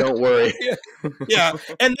 honey. Don't worry. Yeah,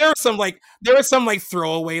 and there was some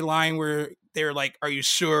throwaway line where they were like, "Are you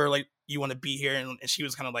sure? Like you want to be here?" And she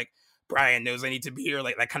was kind of like, "Brian knows I need to be here,"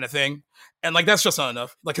 like that kind of thing. And like that's just not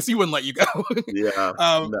enough. Like, cause he wouldn't let you go.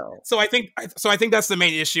 No. So I think that's the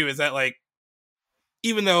main issue is that like,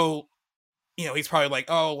 even though. You know, he's probably like,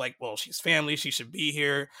 oh, like, well, she's family. She should be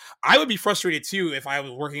here. I would be frustrated, too, if I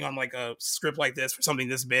was working on, like, a script like this for something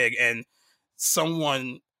this big and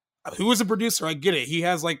someone who is a producer, I get it. He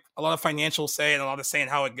has, like, a lot of financial say and a lot of say in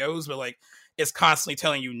how it goes, but, like, it's constantly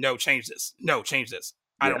telling you, no, change this. No, change this.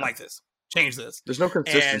 I don't like this. Change this. There's no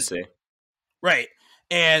consistency. Right.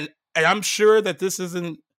 And I'm sure that this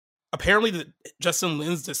isn't apparently Justin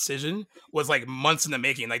Lin's decision was, like, months in the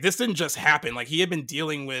making. Like, this didn't just happen. Like, he had been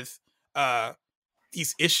dealing with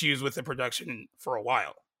these issues with the production for a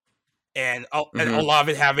while, and a lot of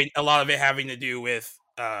it having to do with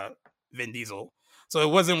Vin Diesel. So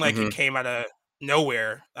it wasn't like it came out of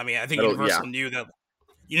nowhere. I mean, I think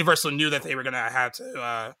Universal knew that they were gonna have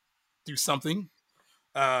to do something,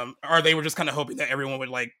 or they were just kind of hoping that everyone would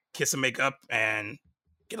like kiss and make up and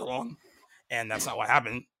get along, and that's not what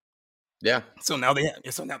happened. Yeah. So now they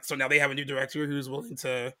have a new director who's willing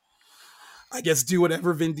to, I guess, do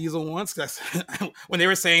whatever Vin Diesel wants. That's when they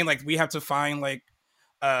were saying like we have to find like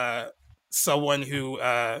someone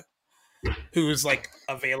who's like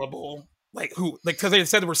available, like who like because they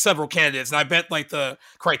said there were several candidates, and I bet like the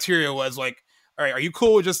criteria was like, all right, are you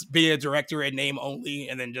cool with just being a director in name only,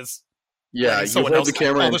 and then just you hold the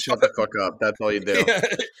camera and shut the fuck up. That's all you do.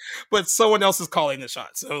 But someone else is calling the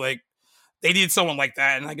shot, so like they needed someone like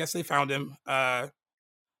that, and I guess they found him.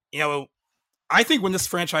 You know, I think when this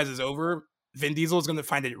franchise is over, Vin Diesel is going to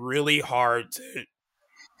find it really hard to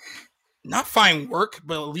not find work,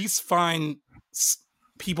 but at least find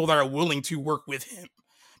people that are willing to work with him.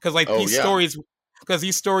 Because like these stories, because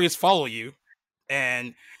these stories follow you,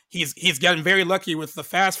 and he's gotten very lucky with the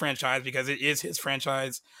Fast franchise because it is his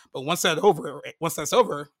franchise. But once that's over,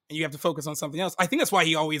 and you have to focus on something else, I think that's why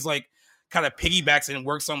he always like kind of piggybacks and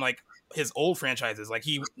works on like his old franchises. Like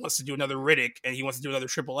he wants to do another Riddick and he wants to do another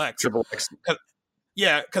Triple X.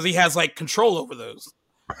 Yeah, because he has like control over those,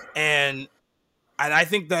 and I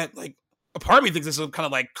think that like a part of me thinks this is kind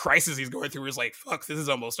of like crisis he's going through. Is like, fuck, this is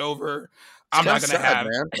almost over. I'm not gonna have,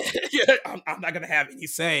 yeah, I'm not gonna have any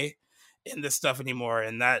say in this stuff anymore,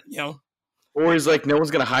 and that, you know, or he's like, no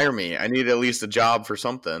one's gonna hire me. I need at least a job for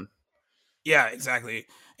something. Yeah, exactly.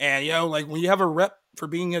 And you know, like when you have a rep for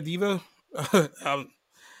being a diva,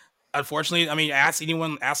 unfortunately, I mean, ask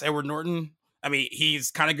Edward Norton. I mean,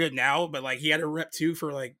 he's kind of good now, but like he had a rep too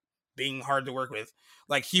for like being hard to work with.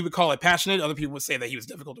 Like he would call it passionate. Other people would say that he was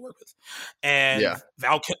difficult to work with. And yeah.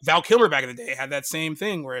 Val Kilmer back in the day had that same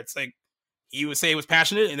thing where it's like he would say it was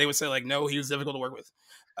passionate, and they would say like, no, he was difficult to work with.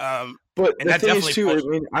 But and the thing is too, I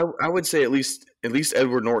mean, I would say at least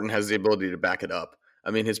Edward Norton has the ability to back it up.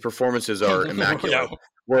 I mean, his performances are immaculate. Yeah.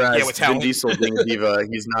 Whereas Vin Diesel being a diva,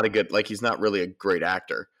 he's not really a great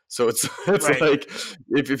actor. So it's right. Like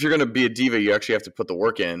if you're going to be a diva, you actually have to put the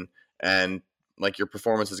work in, and like your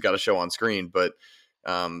performance has got to show on screen. But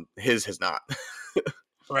his has not.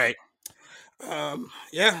 Right.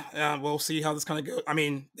 We'll see how this kind of goes. I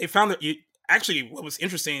mean, they found that actually what was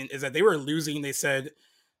interesting is that they were losing. They said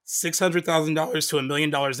 $600,000 to $1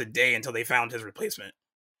 million a day until they found his replacement.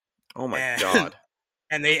 Oh my god.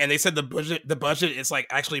 And they said the budget is like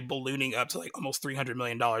actually ballooning up to like almost $300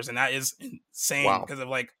 million, and that is insane because of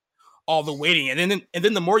like all the waiting. And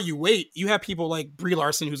then the more you wait, you have people like Brie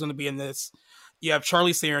Larson who's going to be in this. You have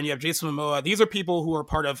Charlize Theron, you have Jason Momoa. These are people who are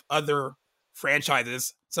part of other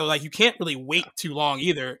franchises, so like you can't really wait too long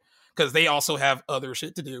either because they also have other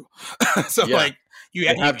shit to do. So like they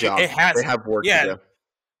have jobs, they have work to do.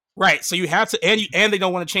 Right. So you have to, and they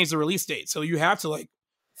don't want to change the release date, so you have to like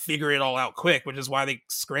figure it all out quick, which is why they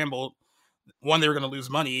scrambled. One, they were going to lose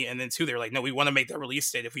money, and then two, they're like, no, we want to make that release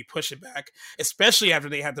date if we push it back, especially after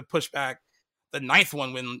they had to push back the 9th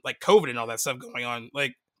one when like COVID and all that stuff going on.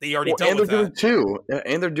 Like they already dealt with that.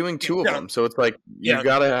 And they're doing two of them, so it's like you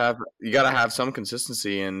gotta have some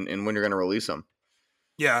consistency in when you're going to release them.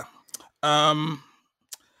 Yeah. I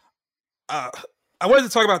wanted to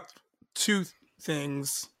talk about two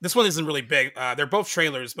things. This one isn't really big. They're both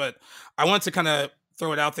trailers, but I wanted to kind of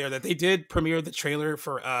throw it out there that they did premiere the trailer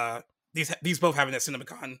for these both having at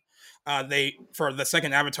CinemaCon. They for the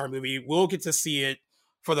second Avatar movie, we'll get to see it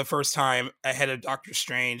for the first time ahead of Doctor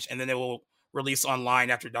Strange, and then it will release online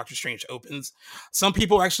after Doctor Strange opens. Some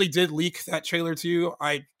people actually did leak that trailer too.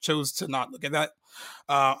 I chose to not look at that.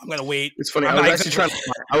 I'm gonna wait. It's funny. I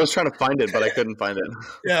was trying to find it, but I couldn't find it.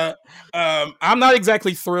 Yeah, I'm not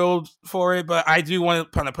exactly thrilled for it, but I do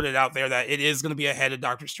want to kind of put it out there that it is going to be ahead of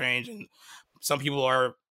Doctor Strange, and some people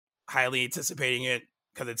are highly anticipating it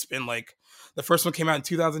because it's been like the first one came out in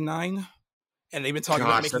 2009, and they've been talking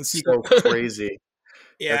about making sequels. So crazy.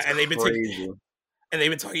 Yeah, that's they've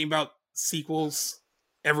been talking about sequels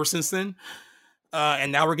ever since then.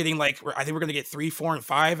 And now we're getting like, I think we're going to get 3, 4, and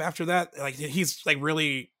 5 after that. Like he's like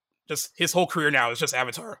really just his whole career now is just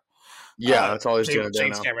Avatar. Yeah, that's all he's doing.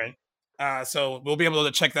 James Cameron. So we'll be able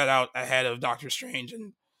to check that out ahead of Doctor Strange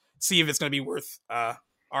and see if it's going to be worth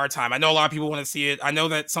our time. I know a lot of people want to see it. I know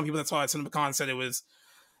that some people that saw it at CinemaCon said it was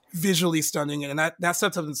visually stunning, and that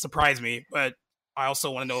stuff doesn't surprise me. But I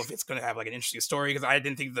also want to know if it's going to have like an interesting story, because I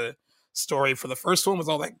didn't think the story for the first one was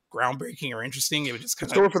all that groundbreaking or interesting. It was just kind of...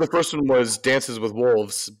 The story for the first one was Dances with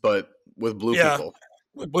Wolves, but with blue people.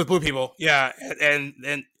 With blue people, yeah, and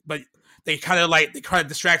but they kind of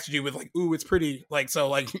distracted you with like, ooh, it's pretty, like, so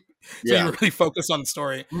like, so you really focus on the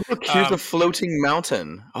story. Look, here's a floating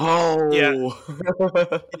mountain. Oh,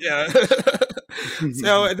 yeah.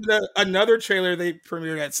 So and then another trailer they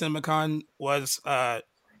premiered at CinemaCon was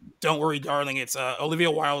 "Don't Worry, Darling." It's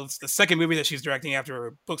Olivia Wilde's the second movie that she's directing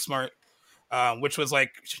after Booksmart, which was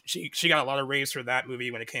like she got a lot of raves for that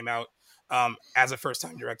movie when it came out as a first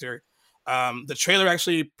time director. The trailer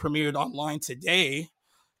actually premiered online today,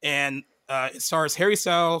 and it stars Harry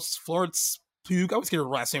Styles, Florence Pugh. I always get her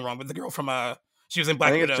last name wrong, but the girl from she was in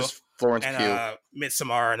Black Widow, Florence and Pugh,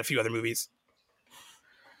 Midsommar, and a few other movies.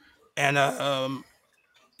 And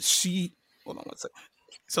she, hold on one second.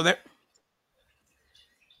 So there.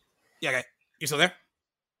 Yeah, okay. You still there?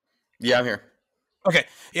 Yeah, I'm here. Okay.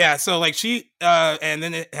 Yeah, so like she and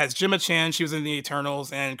then it has Gemma Chan, she was in the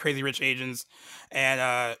Eternals and Crazy Rich Asians.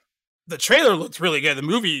 And the trailer looks really good. The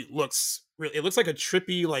movie looks like a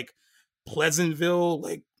trippy, like Pleasantville,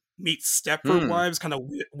 like meets Stepford Wives, kind of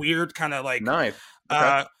weird, kind of like nice.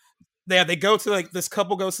 Okay. they go to like this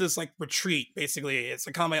couple goes to this like retreat. Basically, it's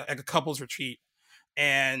like kind of like a couple's retreat,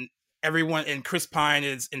 and everyone and Chris Pine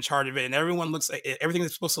is in charge of it, and everyone looks like everything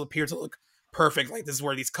is supposed to appear to look perfect. Like this is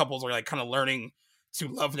where these couples are like kind of learning to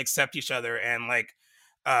love and accept each other, and like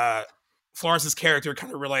Florence's character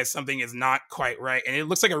kind of realized something is not quite right, and it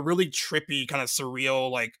looks like a really trippy, kind of surreal,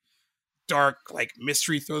 like dark, like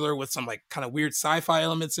mystery thriller with some like kind of weird sci-fi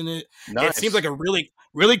elements in it. Nice. It seems like a really,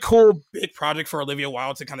 really cool big project for Olivia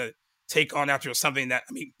Wilde to kind of take on after something that,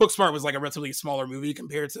 I mean, Booksmart was like a relatively smaller movie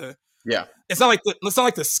compared to. Yeah, it's not like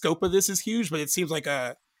the scope of this is huge, but it seems like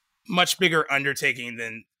a much bigger undertaking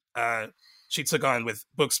than she took on with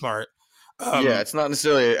Booksmart. Yeah, it's not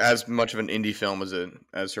necessarily as much of an indie film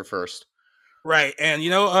as her first. Right, and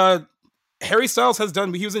Harry Styles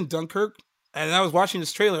he was in Dunkirk, and I was watching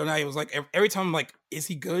this trailer, and I was like, every time I'm like, is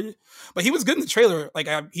he good? But he was good in the trailer. Like,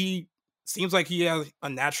 he seems like he has a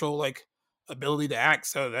natural like ability to act.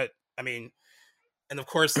 So that, I mean, and of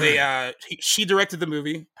course she directed the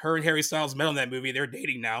movie. Her and Harry Styles met on that movie. They're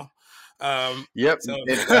dating now. Yep. So.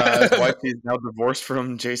 His wife is now divorced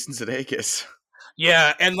from Jason Sudeikis.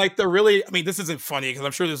 Yeah, and like this isn't funny because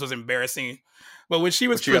I'm sure this was embarrassing. But when she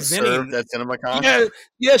was presenting at CinemaCon,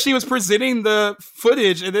 yeah, she was presenting the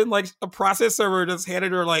footage, and then like a process server just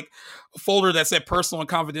handed her like a folder that said personal and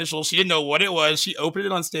confidential. She didn't know what it was. She opened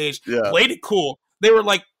it on stage, played it cool. They were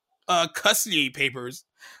like custody papers.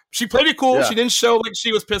 She played it cool. Yeah. She didn't show like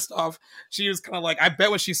she was pissed off. She was kind of like, I bet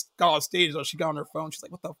when she got off stage, though, she got on her phone. She's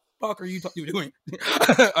like, "What the fuck are you doing?"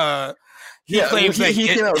 He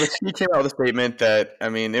came out with a statement that, I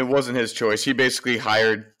mean, it wasn't his choice. He basically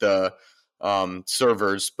hired the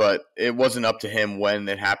servers, but it wasn't up to him when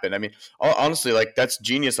it happened. I mean, honestly, like, that's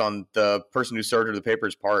genius on the person who served her the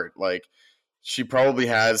papers part. Like, she probably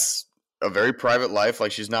has a very private life.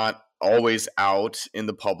 Like, she's not always out in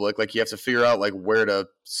the public. Like, you have to figure out like where to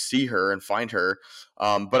see her and find her.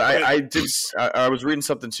 But I was reading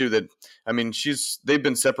something too that, I mean, they've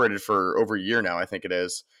been separated for over a year now, I think it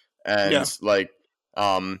is. And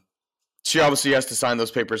she obviously has to sign those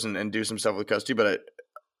papers and do some stuff with custody. But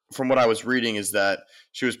from what I was reading is that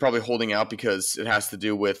she was probably holding out because it has to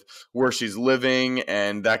do with where she's living,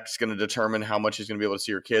 and that's going to determine how much she's going to be able to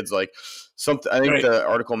see her kids. Like I think the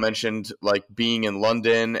article mentioned like being in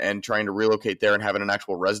London and trying to relocate there and having an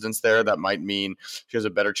actual residence there. That might mean she has a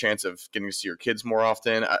better chance of getting to see her kids more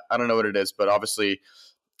often. I don't know what it is, but obviously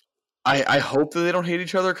I hope that they don't hate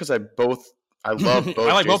each other because I love both I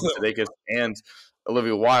like Jason Sudeikis and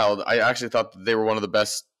Olivia Wilde. I actually thought that they were one of the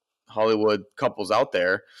best Hollywood couples out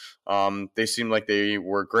there. They seemed like they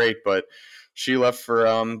were great, but she left for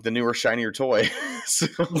the newer, shinier toy. So,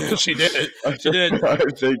 she did. She did. I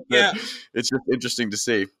think it's just interesting to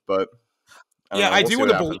see. But I do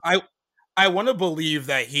want to believe. I want to believe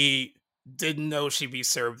that he didn't know she'd be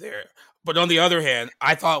served there. But on the other hand,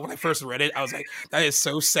 I thought when I first read it, I was like, that is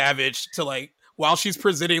so savage to like, while she's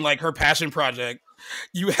presenting like her passion project,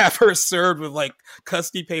 you have her served with like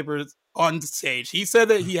custody papers on stage. He said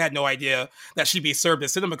that he had no idea that she'd be served at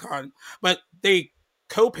CinemaCon, but they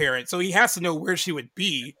co-parent, so he has to know where she would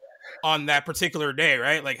be on that particular day,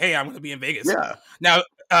 right? Like, hey, I'm going to be in Vegas. Yeah. Now,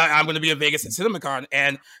 I'm going to be in Vegas at CinemaCon,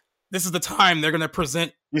 and this is the time they're going to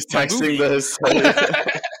present. He's texting this.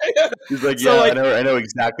 He's like, yeah, so, like, I know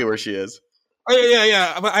exactly where she is. Oh,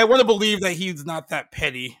 yeah. But I want to believe that he's not that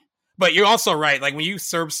petty. But you're also right. Like when you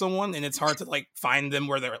serve someone, and it's hard to like find them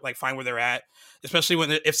where they're at,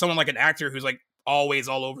 especially if someone like an actor who's like always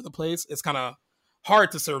all over the place, it's kind of hard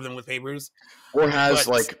to serve them with papers. Or has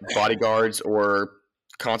like bodyguards or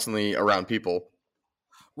constantly around people.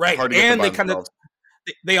 Right. And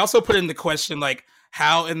they also put into question like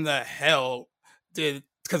how in the hell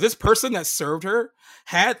because this person that served her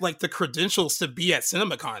had like the credentials to be at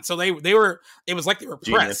CinemaCon. So it was like they were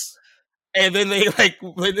press. And then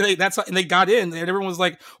they got in, and everyone was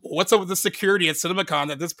like, well, "What's up with the security at CinemaCon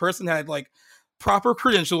that this person had like proper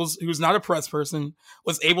credentials, who's not a press person,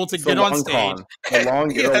 was able to get on stage?" A long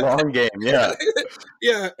game, yeah,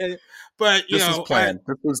 yeah. But this was planned.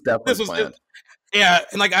 This was definitely planned. Yeah,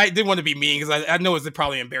 and like I didn't want to be mean because I know it's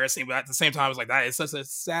probably embarrassing, but at the same time, I was like, that is such a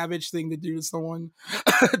savage thing to do to someone,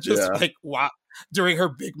 like wow, during her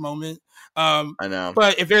big moment. I know,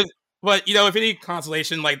 But, if any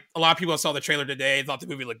consolation, like a lot of people saw the trailer today, thought the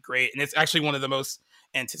movie looked great. And it's actually one of the most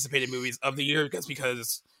anticipated movies of the year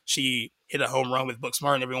because she hit a home run with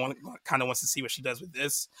Booksmart and everyone kind of wants to see what she does with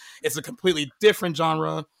this. It's a completely different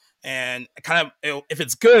genre. And if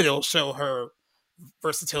it's good, it'll show her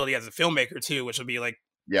versatility as a filmmaker too, which will be like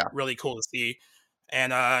really cool to see.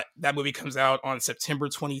 And that movie comes out on September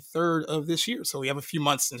 23rd of this year. So we have a few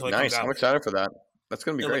months until it comes out. I'm excited for that. That's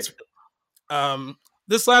going to be great.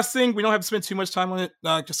 this last thing, we don't have to spend too much time on it,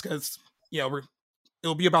 just because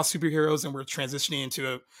it'll be about superheroes, and we're transitioning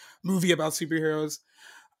into a movie about superheroes.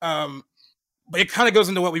 But it kind of goes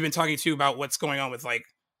into what we've been talking to about what's going on with like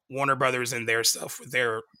Warner Brothers and their stuff with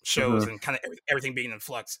their shows and kind of everything being in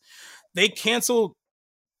flux. They canceled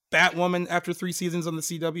Batwoman after 3 seasons on the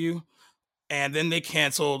CW, and then they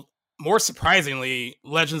canceled, more surprisingly,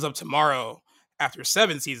 Legends of Tomorrow after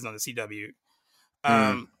 7 seasons on the CW.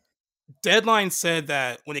 Deadline said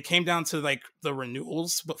that when it came down to like the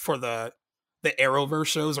renewals, but for the Arrowverse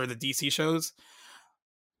shows or the DC shows,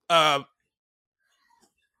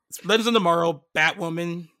 Legends of Tomorrow,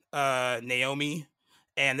 Batwoman, Naomi,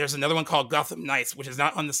 and there's another one called Gotham Knights, which is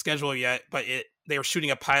not on the schedule yet, but they were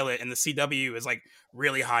shooting a pilot, and the CW is like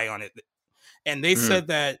really high on it. And they said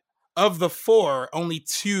that of the 4, only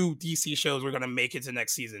 2 DC shows were going to make it to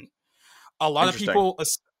next season. A lot of people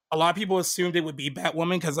assumed it would be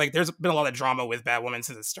Batwoman because like there's been a lot of drama with Batwoman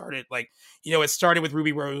since it started. Like, it started with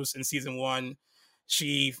Ruby Rose in season 1.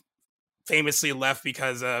 She famously left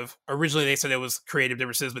because of, originally they said it was creative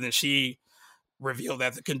differences, but then she revealed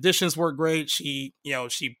that the conditions weren't great. She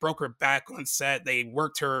broke her back on set. They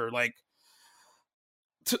worked her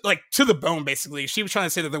to the bone, basically. She was trying to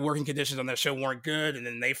say that the working conditions on that show weren't good, and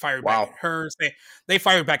then they fired back at her. They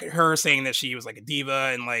fired back at her saying that she was like a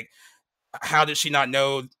diva, and like, how did she not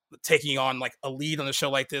know taking on like a lead on a show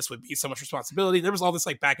like this would be so much responsibility? There was all this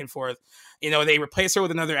like back and forth. They replaced her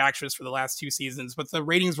with another actress for the last 2 seasons, but the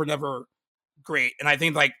ratings were never great. And I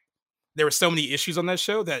think like there were so many issues on that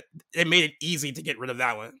show that it made it easy to get rid of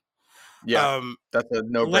that one. Yeah, that's a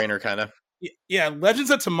no-brainer kind of. Yeah,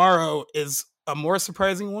 Legends of Tomorrow is a more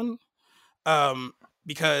surprising one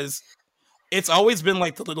because it's always been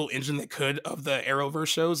like the little engine that could of the Arrowverse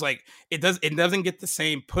shows. Like it doesn't get the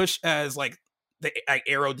same push as like the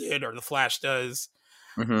Arrow did or the Flash does,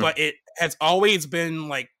 but it has always been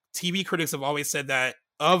like, TV critics have always said that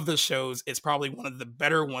of the shows, it's probably one of the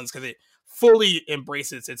better ones because it fully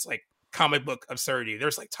embraces its like comic book absurdity.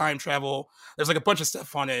 There's like time travel. There's like a bunch of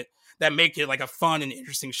stuff on it that make it like a fun and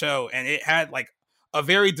interesting show. And it had like a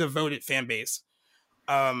very devoted fan base.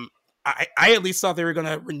 I at least thought they were going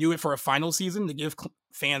to renew it for a final season to give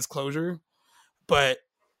fans closure, but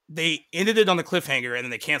they ended it on a cliffhanger and then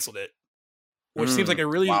they canceled it, which seems like a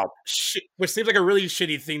really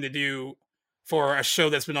shitty thing to do for a show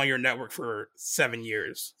that's been on your network for 7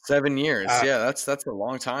 years. 7 years, yeah, that's a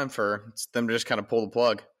long time for them to just kind of pull the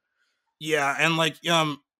plug. Yeah, and like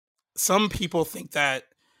some people think that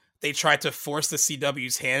they tried to force the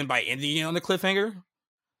CW's hand by ending it on the cliffhanger.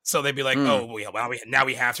 So they'd be like, "Oh, well, now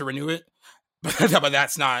we have to renew it," but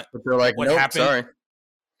that's not. But they're like, what "Nope, happened. Sorry."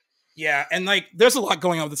 Yeah, and like, there's a lot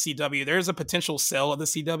going on with the CW. There's a potential sale of the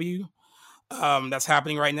CW that's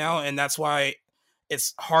happening right now, and that's why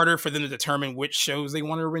it's harder for them to determine which shows they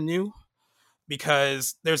want to renew,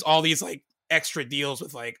 because there's all these like extra deals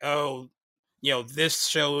with like, this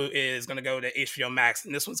show is going to go to HBO Max,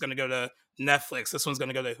 and this one's going to go to Netflix. This one's going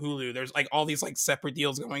to go to Hulu. There's like all these like separate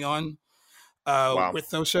deals going on. With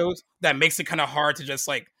those shows that makes it kind of hard to just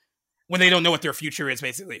like, when they don't know what their future is,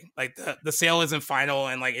 basically like the sale isn't final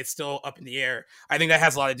and like it's still up in the air. I think that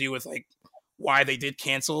has a lot to do with like why they did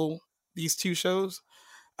cancel these 2 shows.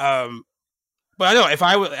 But I know if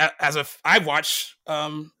I would, I watched,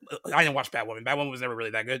 I didn't watch Batwoman. Batwoman was never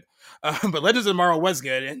really that good. But Legends of Tomorrow was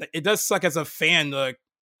good. And it does suck as a fan to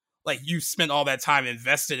like you spent all that time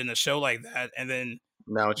invested in a show like that. And then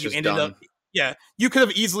now it's just done. Yeah, you could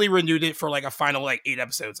have easily renewed it for like a final like 8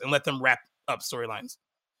 episodes and let them wrap up storylines.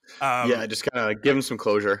 Just kind of give them some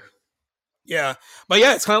closure. Yeah, but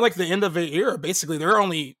yeah, it's kind of like the end of an era. Basically, there are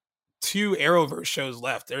only 2 Arrowverse shows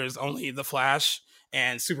left. There's only The Flash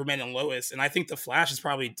and Superman and Lois, and I think The Flash is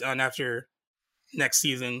probably done after next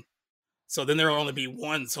season. So then there will only be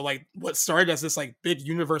 1. So like, what started as this like big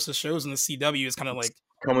universe of shows in the CW is kind of like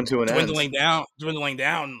coming to an dwindling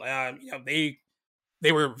down.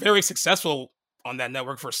 They were very successful on that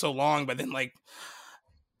network for so long, but then like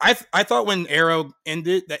I thought when Arrow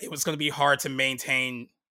ended that it was going to be hard to maintain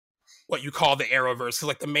what you call the Arrowverse, because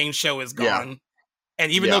like the main show is gone,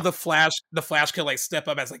 and even though the Flash could like step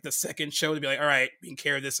up as like the second show to be like, all right, we can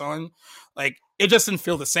carry this on, like it just didn't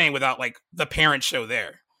feel the same without like the parent show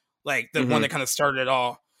there, like the one that kind of started it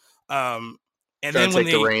all. And then when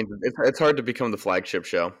the reins, it's hard to become the flagship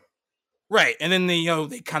show. Right, and then they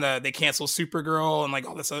cancel Supergirl and like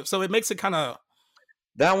all this stuff, so it makes it kind of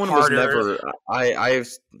that one harder. Was never. I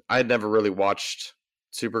had never really watched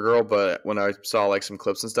Supergirl, but when I saw like some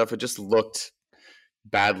clips and stuff, it just looked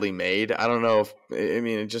badly made. I don't know if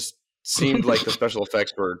it just seemed like the special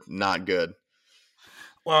effects were not good.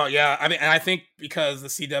 Well, yeah, I mean, and I think because the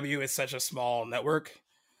CW is such a small network,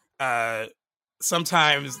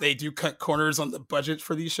 sometimes they do cut corners on the budget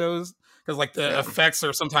for these shows because like the effects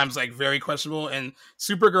are sometimes like very questionable, and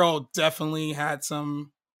Supergirl definitely had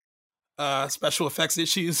some special effects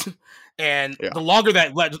issues. And the longer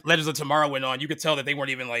that Legends of Tomorrow went on, you could tell that they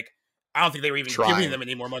weren't even like, I don't think they were even giving them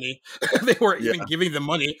any more money. They weren't even giving them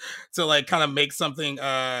money to like kind of make something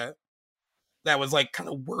that was like kind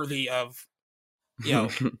of worthy of, you know,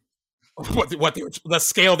 what they were, the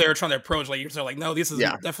scale they were trying to approach. Like you're like, no, this is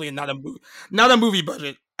definitely not a movie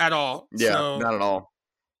budget at all. Yeah, so, not at all.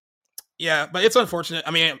 Yeah, but it's unfortunate.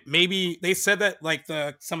 I mean, maybe they said that like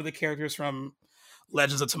some of the characters from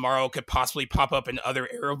Legends of Tomorrow could possibly pop up in other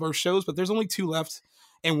Arrowverse shows, but there's only 2 left,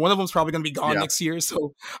 and one of them's probably going to be gone next year.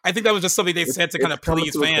 So I think that was just something they said to kind of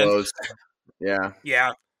please fans. Yeah,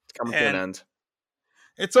 it's coming to an end.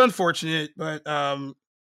 It's unfortunate, but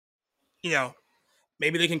you know,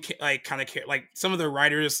 maybe they can like kind of like some of the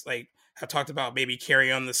writers like have talked about maybe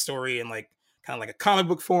carry on the story in like kind of like a comic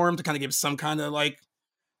book form to kind of give some kind of like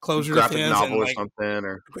closure graphic to fans novel and, or like, something,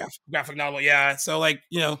 or graphic novel. Yeah, so like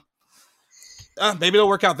maybe it'll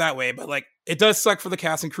work out that way, but like it does suck for the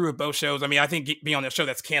cast and crew of both shows. I mean, I think being on a show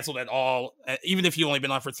that's canceled at all, even if you've only been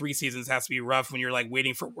on for 3 seasons, has to be rough when you're like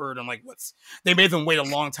waiting for word on like they made them wait a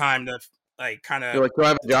long time to like kind of like, do I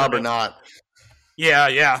have a job or not?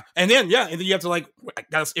 Yeah, and then you have to like,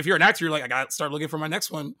 if you're an actor, you're like, I gotta start looking for my next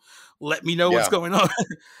one. Let me know what's going on.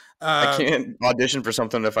 I can't audition for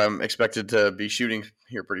something if I'm expected to be shooting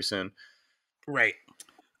here pretty soon. Right.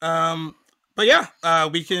 But yeah,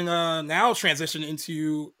 we can now transition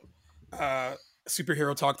into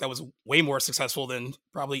superhero talk that was way more successful than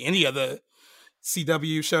probably any of the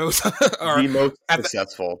CW shows. Or the most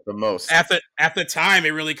successful, the most. At the time, it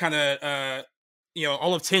really kind of,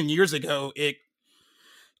 all of 10 years ago, it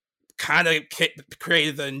kind of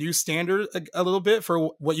created the new standard a little bit for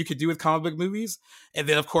what you could do with comic book movies. And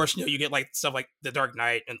then, of course, you get like stuff like The Dark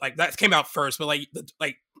Knight, and like that came out first, but like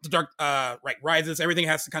the Dark Rises, everything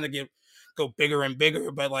has to kind of go bigger and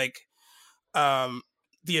bigger. But like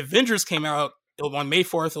the Avengers came out on May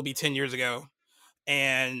 4th. It'll be 10 years ago.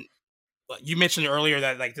 And you mentioned earlier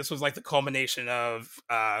that like this was like the culmination of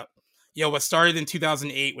what started in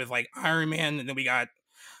 2008 with like Iron Man, and then we got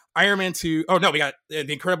Iron Man 2. Oh no, we got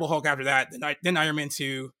the Incredible Hulk after that. Then Iron Man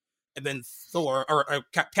 2, and then Thor or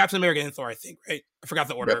Captain America and Thor. I think, right? I forgot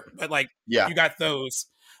the order, but like you got those,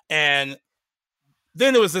 and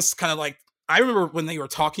then there was this kind of like, I remember when they were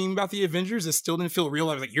talking about the Avengers, it still didn't feel real.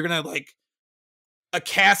 I was like, you're gonna like a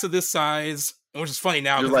cast of this size, which is funny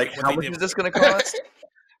now. You're like, how much is this gonna cost?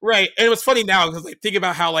 Right, and it was funny now because like think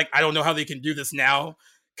about how like I don't know how they can do this now,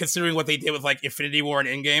 considering what they did with like Infinity War and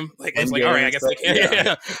Endgame. Like it's like, all right, I guess they can.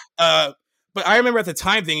 Yeah. But I remember at the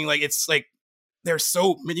time thinking like it's like there's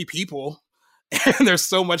so many people and there's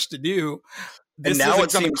so much to do. And now it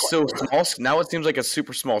seems so small. Now it seems like a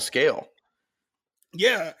super small scale.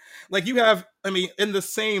 Yeah, like you have, I mean, in the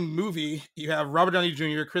same movie, you have Robert Downey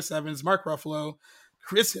Jr., Chris Evans, Mark Ruffalo,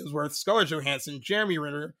 Chris Hemsworth, Scarlett Johansson, Jeremy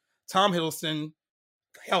Renner, Tom Hiddleston.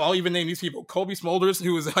 Hell, I'll even name these people: Colby Smulders,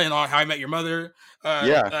 who was in How I Met Your Mother.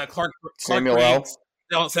 Clark Samuel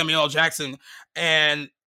L. Jackson, and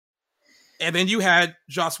then you had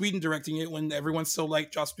Joss Whedon directing it when everyone still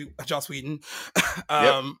liked Joss Whedon.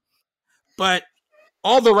 But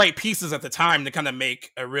all the right pieces at the time to kind of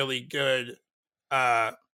make a really good.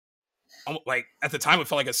 Like at the time, it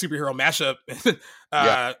felt like a superhero mashup.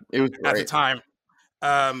 It was great. At the time.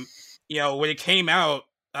 When it came out,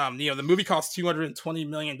 the movie cost $220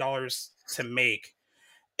 million to make,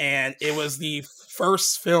 and it was the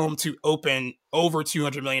first film to open over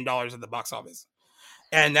 $200 million at the box office.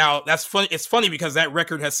 And now that's funny. It's funny because that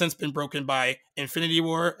record has since been broken by Infinity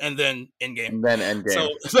War and then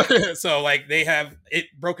Endgame. So like they have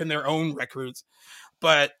broken their own records,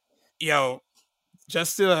 but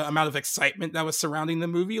just the amount of excitement that was surrounding the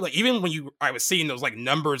movie. Like even when I was seeing those like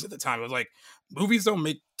numbers at the time, I was like, movies don't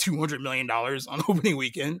make $200 million on opening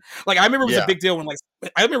weekend. Like I remember it was a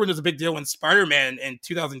big deal when Spider-Man in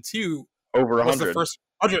 2002 over 100 was the first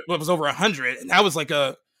 100. It was over 100, and that was like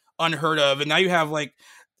a unheard of. And now you have like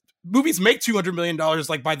movies make $200 million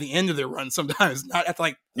like by the end of their run sometimes, not at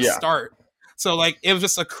like the start. So like it was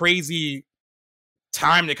just a crazy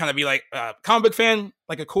time to kind of be like a comic book fan,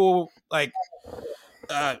 like a cool like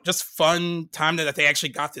just fun time that they actually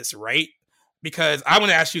got this right. Because I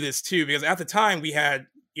want to ask you this too, because at the time you had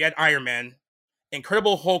Iron Man.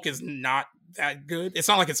 Incredible Hulk is not that good. It's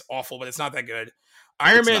not like it's awful, but it's not that good.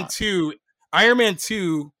 Iron Man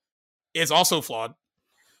 2 is also flawed.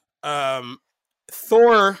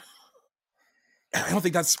 Thor, I don't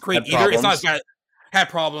think that's great either. It's not as bad. had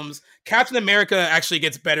problems. Captain America actually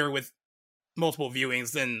gets better with multiple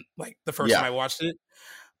viewings than like the first time I watched it.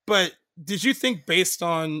 But did you think, based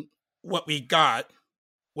on what we got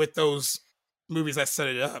with those movies that set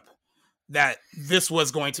it up, that this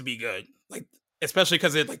was going to be good? Like, especially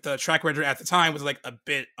because it like the track record at the time was like a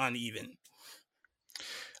bit uneven.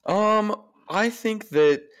 I think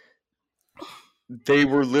that they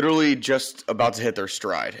were literally just about to hit their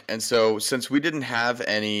stride. And so since we didn't have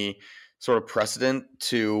any sort of precedent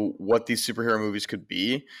to what these superhero movies could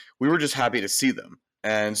be, we were just happy to see them.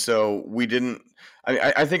 And so we didn't,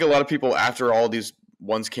 I think a lot of people after all these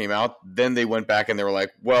ones came out, then they went back and they were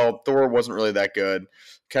like, well, Thor wasn't really that good.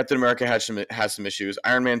 Captain America has some issues.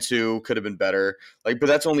 Iron Man 2 could have been better. Like, but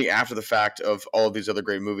that's only after the fact of all of these other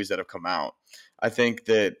great movies that have come out. I think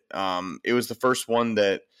that it was the first one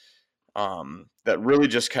that really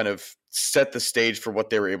just kind of set the stage for what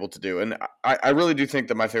they were able to do. And I really do think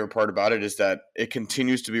that my favorite part about it is that it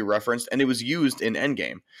continues to be referenced, and it was used in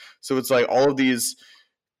Endgame. So it's like all of these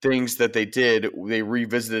things that they did, they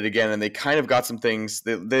revisited again, and they kind of got some things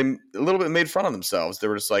that they a little bit made fun of themselves. They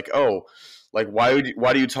were just like, oh, like why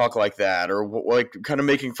do you talk like that? Or like kind of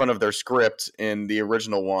making fun of their script in the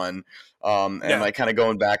original one. Like kind of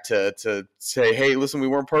going back to say, hey, listen, we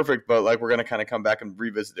weren't perfect, but like we're going to kind of come back and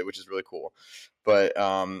revisit it, which is really cool. But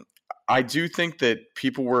I do think that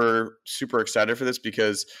people were super excited for this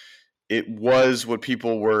because it was what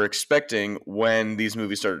people were expecting when these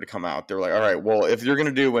movies started to come out. They were like, all right, well, if you're going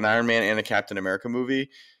to do an Iron Man and a Captain America movie,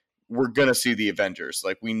 we're going to see the Avengers.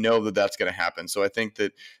 Like, we know that that's going to happen. So I think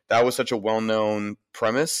that was such a well-known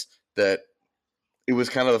premise that it was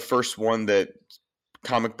kind of the first one that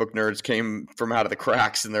comic book nerds came from out of the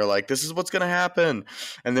cracks, and they're like, this is what's going to happen.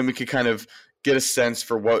 And then we could kind of get a sense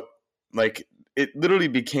for what, like, it literally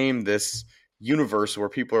became this universe where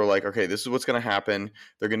people are like, okay, this is what's going to happen.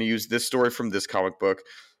 They're going to use this story from this comic book.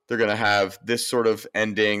 They're going to have this sort of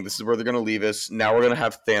ending. This is where they're going to leave us. Now we're going to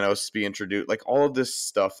have Thanos be introduced. Like all of this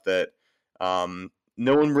stuff that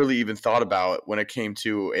no one really even thought about when it came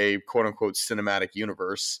to a quote unquote cinematic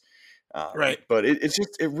universe. Right. But it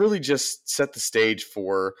really just set the stage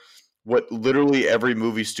for what literally every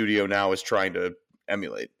movie studio now is trying to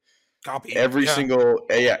emulate. Copy. Every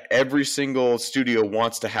single studio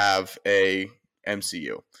wants to have a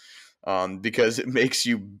MCU because it makes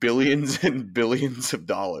you billions and billions of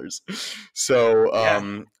dollars. So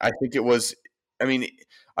I think it was. I mean,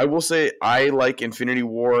 I will say I like Infinity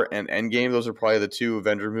War and Endgame. Those are probably the two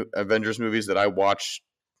Avengers movies that I watch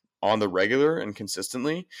on the regular and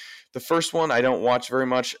consistently. The first one I don't watch very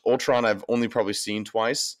much. Ultron I've only probably seen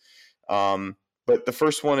twice, but the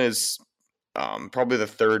first one is probably the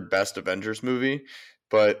third best Avengers movie,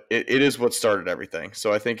 but it is what started everything.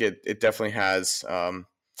 So I think it definitely has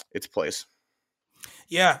its place.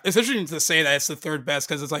 Yeah, it's interesting to say that it's the third best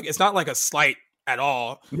because it's not like a slight at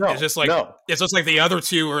all. No, it's just like it's just like the other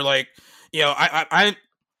two are like, you know,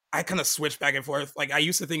 I kind of switch back and forth. Like I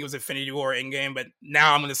used to think it was Infinity War, Endgame, but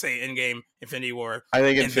now I'm going to say Endgame, Infinity War. I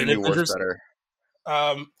think Infinity War is better.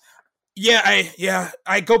 I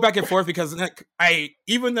go back and forth because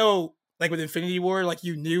even though like with Infinity War, like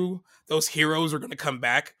you knew those heroes were going to come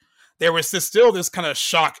back, there was still this kind of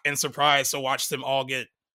shock and surprise to watch them all get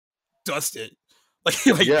dusted, like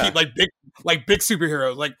big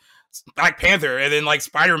superheroes, like Black Panther and then like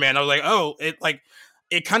Spider-Man. I was like, oh,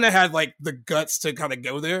 it kind of had like the guts to kind of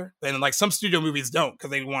go there, and like some studio movies don't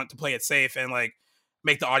because they want to play it safe and like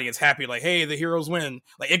make the audience happy. Like, hey, the heroes win.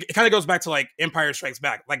 Like it kind of goes back to like Empire Strikes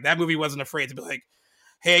Back. Like that movie wasn't afraid to be like,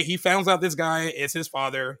 hey, he found out this guy is his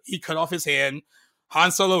father. He cut off his hand.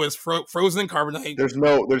 Han Solo is frozen in carbonite. There's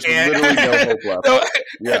literally no hope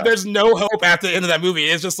left. There's no hope at the end of that movie.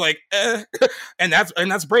 It's just like, and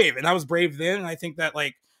that's brave. And I was brave then. And I think that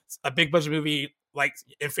like a big budget movie like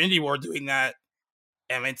Infinity War doing that,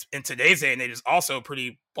 and in today's day and age is also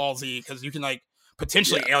pretty ballsy because you can like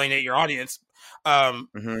potentially alienate your audience. But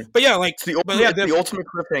yeah, like it's the ultimate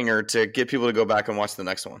cliffhanger to get people to go back and watch the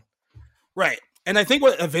next one. Right. And I think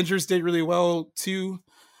what Avengers did really well too,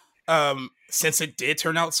 since it did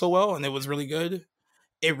turn out so well and it was really good,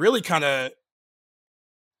 it really kind of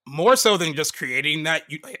more so than just creating that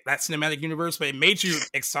cinematic universe, but it made you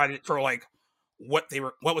excited for like what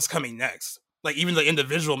was coming next. Like even the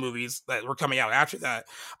individual movies that were coming out after that,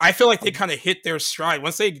 I feel like they kind of hit their stride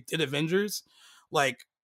once they did Avengers. Like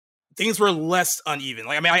things were less uneven.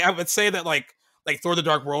 Like I mean, I would say that like Thor: The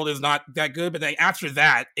Dark World is not that good, but then after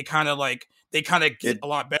that, it kind of like they kind of get a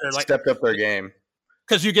lot better. Like stepped up their game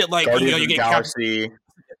because you get like you get Galaxy.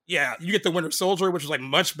 You get the Winter Soldier, which is like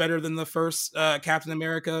much better than the first Captain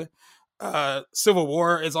America. Civil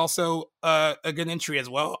War is also a good entry as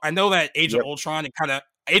well. I know that Age of Ultron,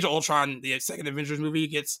 the second Avengers movie,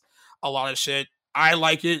 gets a lot of shit. I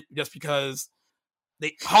like it just because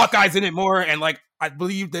Hawkeye's in it more, and like I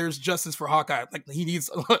believe there's justice for Hawkeye. Like he needs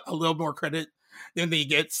a little more credit than he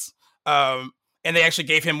gets. And they actually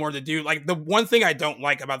gave him more to do. Like the one thing I don't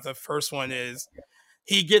like about the first one is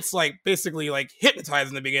he gets like basically like hypnotized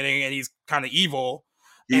in the beginning, and he's kind of evil.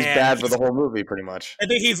 He's bad for the whole movie, pretty much. And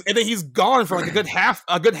then he's gone for like a good half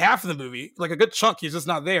of the movie, like a good chunk. He's just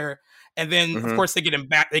not there. And then of course they get him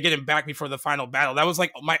back. They get him back before the final battle. That was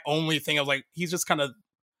like my only thing. I was like, he's just kind of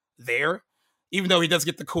there, even though he does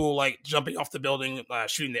get the cool like jumping off the building,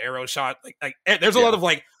 shooting the arrow shot. Like there's a lot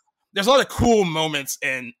of cool moments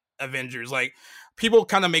in Avengers. Like people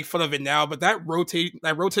kind of make fun of it now, but that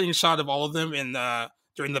rotating shot of all of them in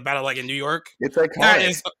during the battle, like in New York, it's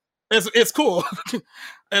iconic. It's cool.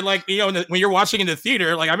 And like, you know, when you're watching in the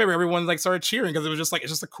theater, like I remember everyone like started cheering because it was just like,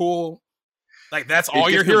 it's just a cool, like that's all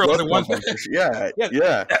your heroes in one place. Yeah.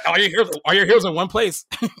 All your heroes in one place.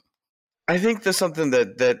 I think there's something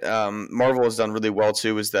that Marvel has done really well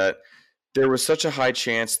too, is that there was such a high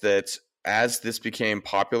chance that as this became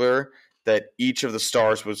popular, that each of the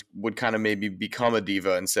stars would kind of maybe become a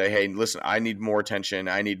diva and say, hey, listen, I need more attention.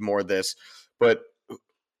 I need more of this. But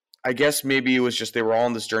I guess maybe it was just they were all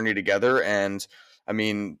on this journey together. And I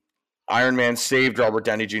mean, Iron Man saved Robert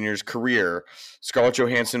Downey Jr.'s career. Scarlett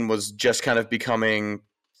Johansson was just kind of becoming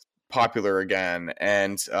popular again.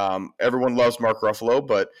 And everyone loves Mark Ruffalo,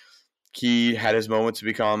 but he had his moment to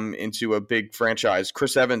become into a big franchise.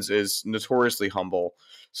 Chris Evans is notoriously humble.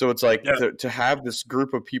 So it's like to have this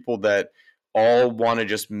group of people that all want to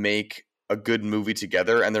just make a good movie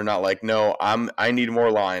together, and they're not like, no, I need more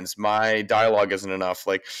lines. My dialogue isn't enough.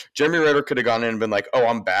 Like Jeremy Renner could have gone in and been like, oh,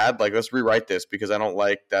 I'm bad. Like let's rewrite this because I don't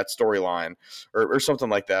like that storyline or something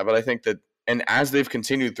like that. But I think that, and as they've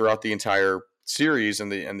continued throughout the entire series and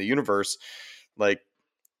the universe, like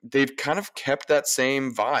they've kind of kept that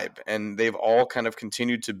same vibe, and they've all kind of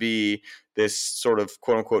continued to be this sort of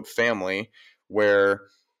quote unquote family where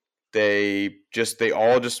they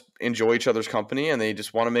all just enjoy each other's company and they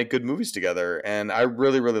just want to make good movies together. And I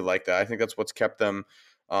really, really like that. I think that's what's kept them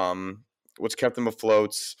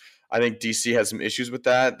afloat. I think DC has some issues with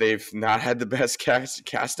that. They've not had the best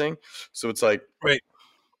casting. So it's like, right.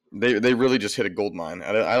 They really just hit a gold mine.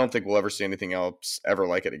 I don't think we'll ever see anything else ever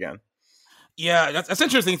like it again. Yeah, that's an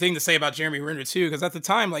interesting thing to say about Jeremy Renner too, because at the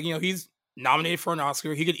time, like, you know, he's nominated for an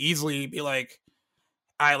Oscar. He could easily be like,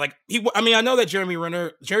 I know that Jeremy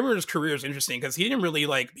Renner's career is interesting because he didn't really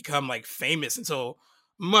like become like famous until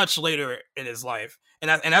much later in his life, and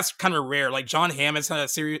that's kind of rare. Like John Hamm has had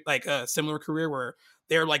a similar career where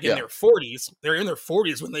they're like in their 40s. They're in their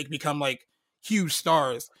 40s when they become like huge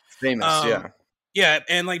stars, famous. Yeah,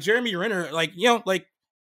 and like Jeremy Renner, like, you know, like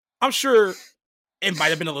I'm sure it might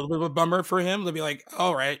have been a little bit of a bummer for him to be like,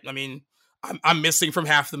 all right, I mean, I'm missing from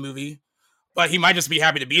half the movie, but he might just be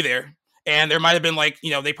happy to be there. And there might have been like,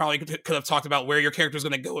 you know, they probably could have talked about where your character's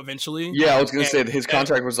going to go eventually. Yeah, I was going to say that his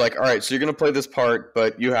contract was like, all right, so you're going to play this part,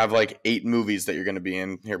 but you have like 8 movies that you're going to be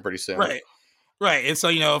in here pretty soon. Right. And so,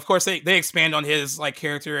 you know, of course they expand on his like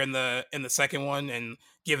character in the second one and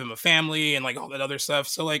give him a family and like all that other stuff.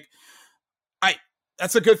 So like,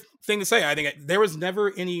 that's a good thing to say. I think there was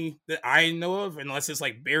never any that I know of, unless it's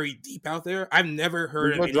like buried deep out there. I've never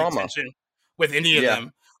heard of any tension with any of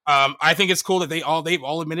them. I think it's cool that they've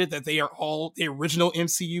all admitted that they are all the original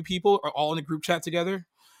MCU people are all in a group chat together.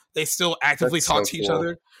 They still actively talk to each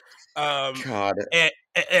other. God.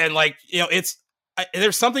 And like, you know,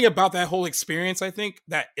 there's something about that whole experience, I think,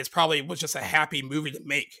 that it's probably was just a happy movie to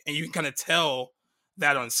make. And you can kind of tell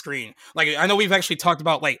that on screen. Like, I know we've actually talked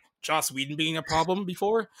about like Joss Whedon being a problem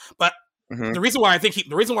before, but the reason why I think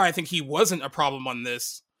he wasn't a problem on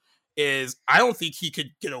this is I don't think he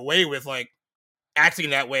could get away with like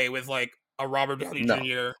acting that way with like a Robert Downey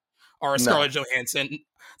Jr. or a Scarlett Johansson.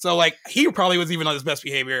 So like he probably was even on his best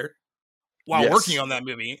behavior while working on that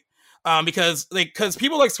movie. Because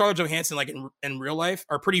people like Scarlett Johansson, like in real life,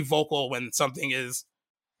 are pretty vocal when something is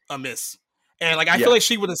amiss. And like I feel like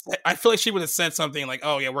she would have said something like,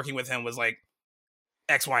 "Oh yeah, working with him was like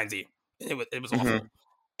X, Y, and Z." It was awful.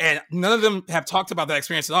 And none of them have talked about that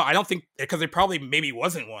experience at all. I don't think because there probably maybe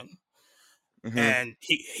wasn't one. And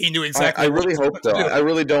he knew exactly. I really hope though. I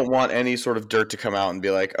really don't want any sort of dirt to come out and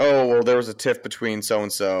be like, "Oh, well, there was a tiff between so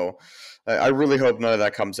and so." I really hope none of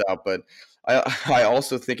that comes out. But I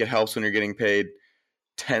also think it helps when you're getting paid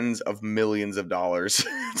tens of millions of dollars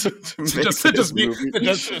to make this movie. To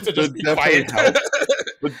just be quiet.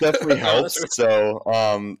 But definitely helps. So,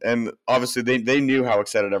 and obviously they knew how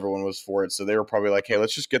excited everyone was for it. So they were probably like, hey,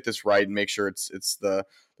 let's just get this right and make sure it's the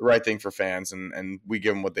right thing for fans, and we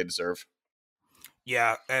give them what they deserve.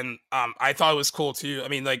 Yeah, and I thought it was cool too. I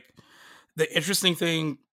mean, like the interesting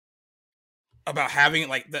thing about having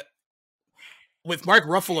like the with Mark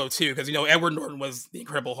Ruffalo too, because Edward Norton was the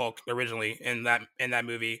Incredible Hulk originally in that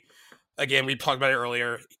movie. Again, we talked about it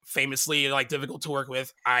earlier. Famously, like difficult to work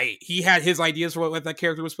with. He had his ideas for what that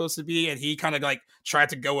character was supposed to be, and he kind of like tried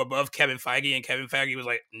to go above Kevin Feige, and Kevin Feige was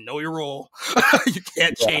like, "Know your role. You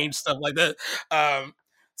can't change stuff like that."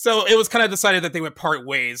 So it was kind of decided that they would part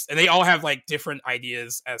ways, and they all have like different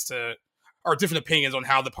ideas or different opinions on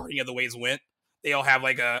how the parting of the ways went. They all have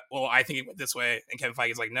like I think it went this way, and Kevin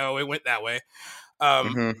Feige's like, no, it went that way.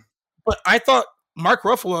 But I thought Mark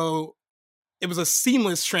Ruffalo, it was a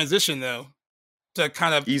seamless transition though, to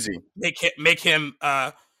kind of easy make him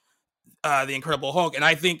the Incredible Hulk. And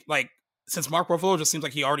I think like since Mark Ruffalo just seems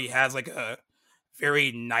like he already has like a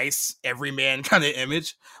very nice everyman kind of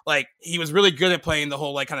image, like he was really good at playing the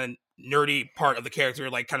whole like kind of nerdy part of the character,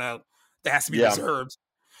 like kind of that has to be reserved.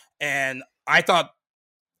 And I thought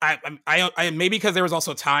I maybe because there was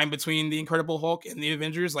also time between the Incredible Hulk and the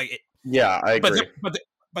Avengers, like I agree.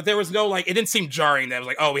 But there was no like it didn't seem jarring that it was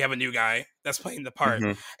like, oh, we have a new guy that's playing the part.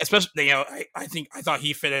 Especially I thought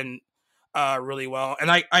he fit in really well, and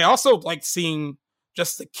I also liked seeing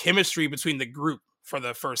just the chemistry between the group for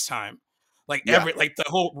the first time, like like the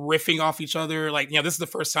whole riffing off each other. Like this is the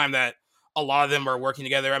first time that a lot of them are working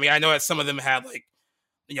together. I mean, I know that some of them had like.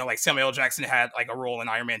 Like Samuel L. Jackson had like a role in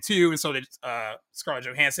Iron Man 2, and so did Scarlett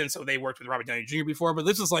Johansson. So they worked with Robert Downey Jr. before, but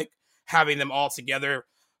this is like having them all together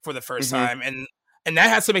for the first time, and that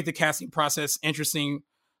has to make the casting process interesting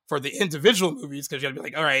for the individual movies because you have to be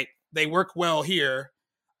like, all right, they work well here.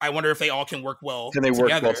 I wonder if they all can work well. Can they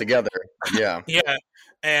work well together? Yeah, yeah,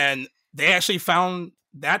 and they actually found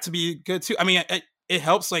that to be good too. I mean, it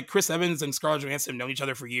helps. Like Chris Evans and Scarlett Johansson have known each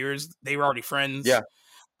other for years. They were already friends. Yeah.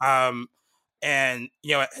 And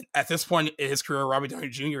at this point in his career, Robert Downey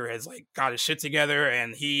Jr. has like got his shit together,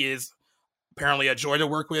 and he is apparently a joy to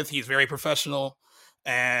work with. He's very professional,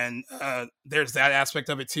 and there's that aspect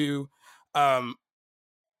of it too.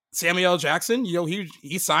 Samuel L. Jackson,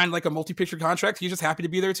 he signed like a multi-picture contract. He's just happy to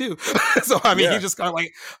be there too. So I mean, he just kind of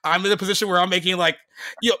like, I'm in a position where I'm making like,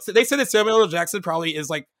 so they said that Samuel L. Jackson probably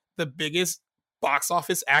is like the biggest box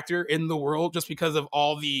office actor in the world just because of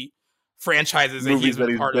all the franchises that he's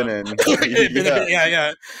been part of.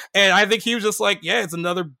 Yeah. And I think he was just like, yeah, it's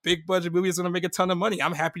another big budget movie. It's going to make a ton of money.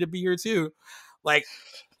 I'm happy to be here too. Like,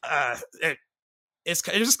 it's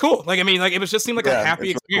just cool. Like, I mean, like it was just seemed like a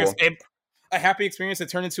happy experience. Cool. A happy experience that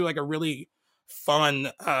turned into like a really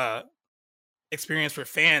fun experience for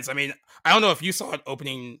fans. I mean, I don't know if you saw it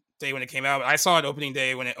opening day when it came out, but I saw it opening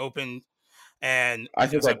day when it opened, and I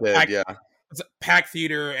think I did. It's a packed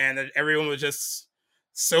theater, and everyone was just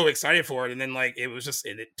so excited for it, and then like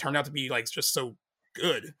it turned out to be like just so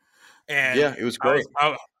good. And it was great.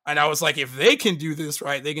 I was like, if they can do this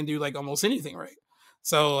right, they can do like almost anything right.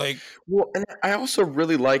 So like, well, and I also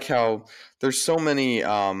really like how there's so many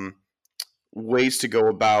ways to go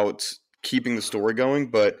about keeping the story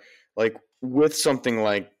going, but like with something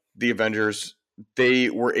like the Avengers, they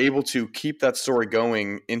were able to keep that story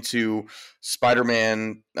going into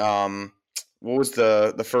Spider-Man. What was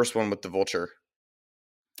the first one with the Vulture?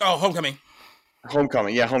 Oh, Homecoming.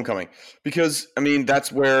 Homecoming. Because, I mean,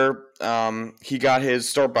 that's where he got his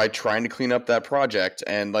start by trying to clean up that project.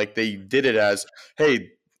 And, like, they did it as, hey,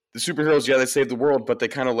 the superheroes, they saved the world, but they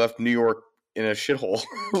kind of left New York in a shithole.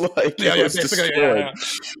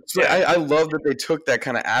 So I love that they took that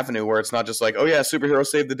kind of avenue where it's not just like, oh, yeah, superheroes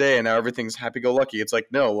saved the day and now everything's happy-go-lucky. It's like,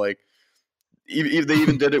 no, like, they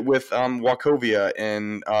even did it with Wachovia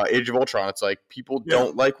in Age of Ultron. It's like people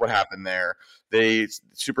don't like what happened there.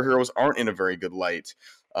 Superheroes aren't in a very good light.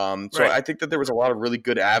 So I think that there was a lot of really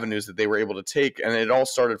good avenues that they were able to take, and it all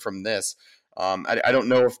started from this. I don't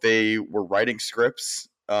know if they were writing scripts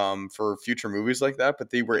for future movies like that, but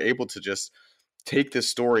they were able to just take this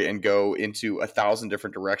story and go into 1,000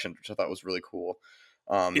 different directions, which I thought was really cool.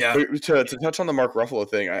 To touch on the Mark Ruffalo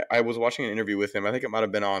thing, I was watching an interview with him. I think it might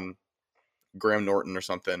have been on Graham Norton or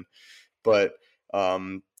something, but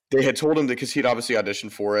they had told him that because he'd obviously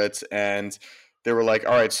auditioned for it, and they were like,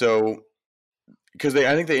 all right, so because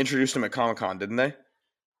I think they introduced him at Comic-Con, didn't they?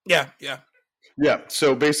 Yeah.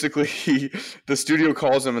 So basically the studio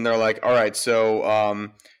calls him and they're like, all right, so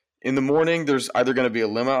in the morning there's either going to be a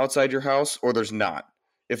limo outside your house or there's not.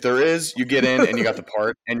 If there is, you get in and you got the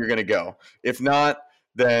part and you're going to go. If not,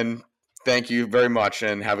 then thank you very much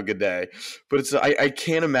and have a good day. But it's I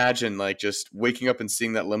can't imagine like just waking up and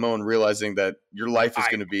seeing that limo and realizing that your life is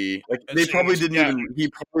going to be like he probably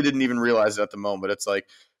didn't even realize it at the moment. It's like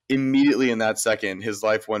immediately in that second, his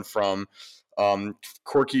life went from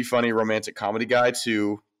quirky, funny, romantic comedy guy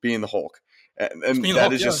to being the Hulk, and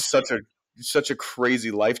that is just such a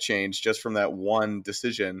crazy life change just from that one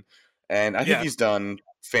decision. And I think he's done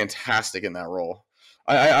fantastic in that role.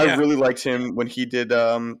 I really liked him when he did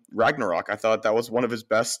Ragnarok. I thought that was one of his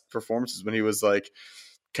best performances when he was like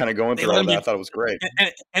kind of going through all that. I thought it was great.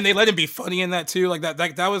 And they let him be funny in that too. Like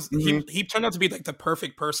that was he turned out to be like the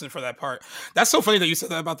perfect person for that part. That's so funny that you said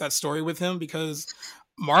that about that story with him, because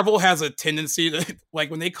Marvel has a tendency to,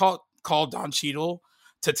 like, when they call Don Cheadle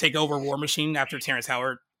to take over War Machine after Terrence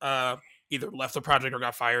Howard either left the project or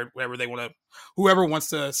got fired, whoever wants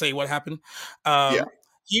to say what happened.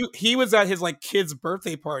 He was at his like kid's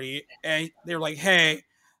birthday party, and they were like, "Hey,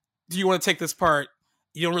 do you want to take this part?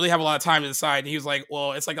 You don't really have a lot of time to decide." And he was like,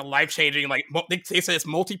 "Well, it's like a life changing, like they said it's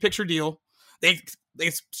multi-picture deal."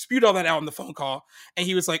 They spewed all that out on the phone call, and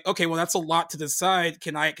he was like, "Okay, well, that's a lot to decide.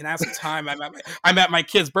 Can I have some time? I'm at my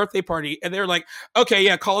kid's birthday party." And they were like, "Okay,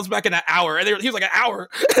 yeah, call us back in an hour." And he was like, "An hour?"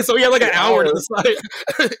 And so he had like an hour to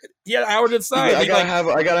decide. He had an hour to decide. I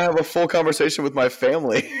gotta have a full conversation with my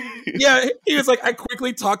family. Yeah, he was like, "I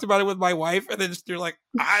quickly talked about it with my wife," and then you're like,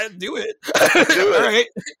 "I do it." All right.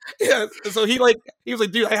 Yeah. So he was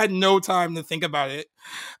like, "Dude, I had no time to think about it."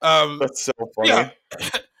 That's so funny. Yeah.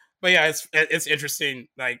 But yeah, it's interesting,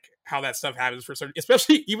 like how that stuff happens for certain,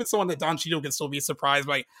 especially even someone that Don Cheadle can still be surprised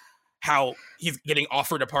by how he's getting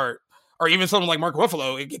offered a part, or even someone like Mark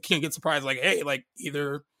Ruffalo can get surprised, like, hey, like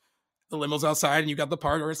either the limo's outside and you got the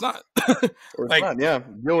part, or it's not. Or it's not. Yeah,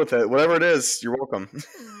 deal with it. Whatever it is, you're welcome.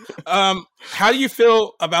 How do you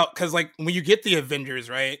feel about, because like when you get the Avengers,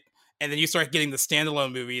 right? And then you start getting the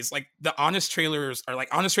standalone movies, like the honest trailers are like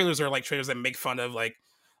trailers that make fun of like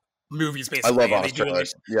movies, basically. I love honest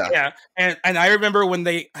trailers. Yeah. And I remember when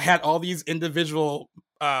they had all these individual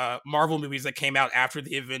Marvel movies that came out after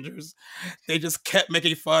the Avengers, they just kept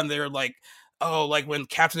making fun. They were like, oh, like when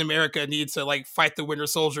Captain America needs to like fight the Winter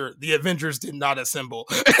Soldier, the Avengers did not assemble.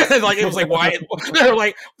 And like it was like, why? They're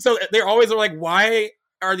like, so they're always like, why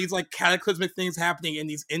are these like cataclysmic things happening in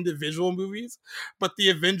these individual movies, but the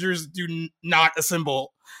Avengers do not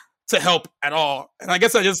assemble to help at all? And I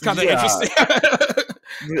guess that is kind of interesting.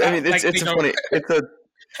 I mean, it's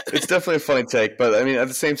definitely a funny take, but I mean, at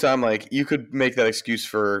the same time, like you could make that excuse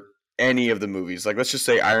for any of the movies. Like, let's just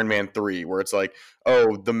say Iron Man 3, where it's like,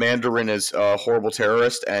 oh, the Mandarin is a horrible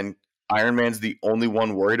terrorist, and Iron Man's the only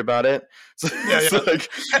one worried about it. So, like,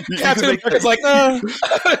 Captain America's like,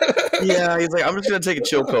 yeah, he's like, I'm just gonna take a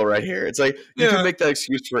chill pill right here. It's like you can make that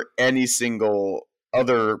excuse for any single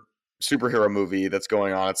other superhero movie that's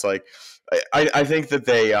going on. It's like, I think that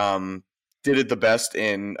they did it the best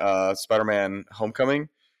in Spider-Man Homecoming,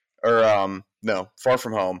 or no, Far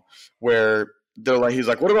From Home, where they're like, he's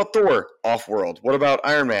like, what about Thor? Off-world. What about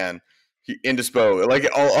Iron Man? Indispo. Like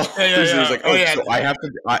all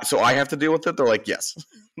like, so I have to deal with it. They're like, yes.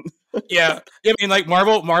 Yeah, I mean, like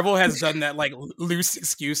Marvel has done that like loose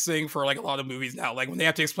excuse thing for like a lot of movies now. Like when they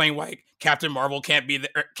have to explain why Captain Marvel can't be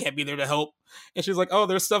there to help, and she's like, oh,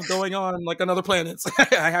 there's stuff going on like on other planets.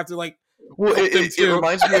 I have to like. Well, it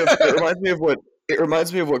reminds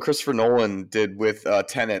me of what Christopher Nolan did with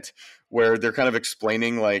Tenet, where they're kind of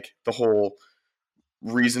explaining like the whole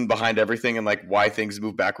reason behind everything and like why things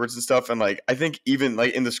move backwards and stuff. And like I think even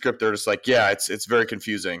like in the script they're just like, yeah, it's very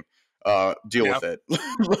confusing. Deal with it.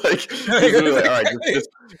 Like, all right,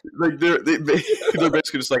 like they're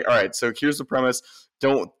basically just like, all right, so here's the premise.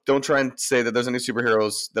 Don't try and say that there's any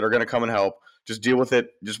superheroes that are going to come and help. Just deal with it.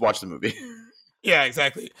 Just watch the movie. Yeah,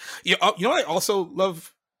 exactly. You know what I also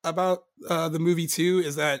love about the movie too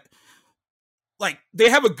is that like they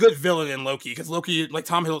have a good villain in Loki, because Loki, like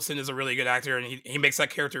Tom Hiddleston, is a really good actor and he makes that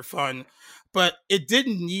character fun. But it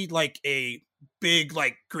didn't need like a big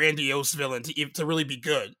like grandiose villain to really be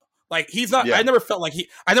good. Like he's not. Yeah. I never felt like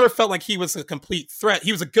he was a complete threat.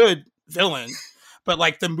 He was a good villain, but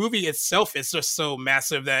like the movie itself is just so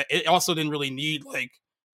massive that it also didn't really need like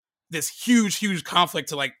this huge conflict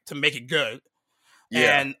to make it good.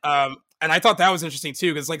 Yeah. And I thought that was interesting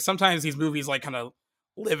too, because like sometimes these movies like kind of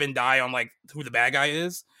live and die on like who the bad guy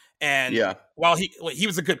is. And while he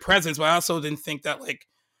was a good presence, but I also didn't think that like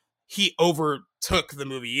he overtook the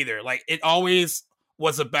movie either. Like it always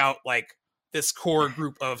was about like this core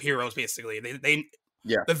group of heroes. Basically, the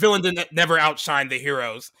villain never outshined the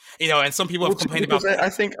heroes. You know, and some people have complained about that. I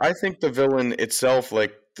think the villain itself,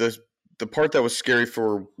 like the the part that was scary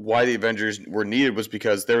for why the Avengers were needed was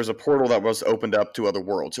because there was a portal that was opened up to other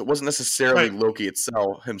worlds. It wasn't necessarily Loki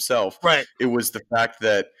himself. Right. It was the fact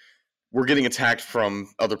that we're getting attacked from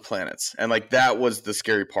other planets. And like that was the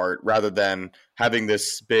scary part rather than having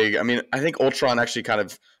this big, I mean, I think Ultron actually kind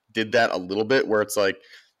of did that a little bit where it's like,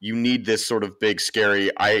 you need this sort of big,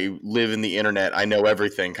 scary, I live in the internet, I know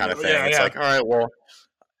everything kind of thing. It's like, all right, well,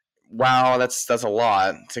 wow, that's a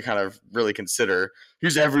lot to kind of really consider.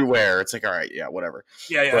 He's everywhere. It's like, all right, yeah, whatever.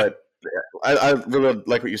 Yeah. But I really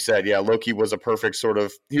like what you said. Yeah, Loki was a perfect sort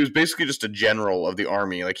of. He was basically just a general of the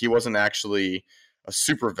army. Like he wasn't actually a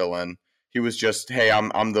supervillain. He was just, hey,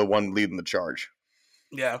 I'm the one leading the charge.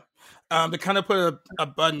 Yeah. To kind of put a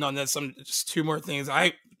button on this, just two more things.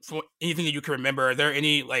 For anything that you can remember, are there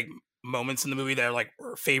any like moments in the movie that are like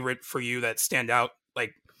were favorite for you that stand out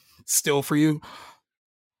like still for you?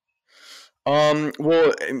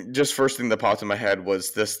 Well, just first thing that popped in my head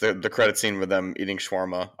was the credit scene with them eating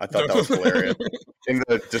shawarma. I thought that was hilarious in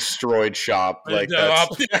the destroyed shop. Like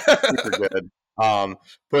that's super good.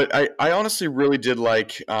 But I honestly really did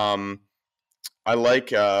like I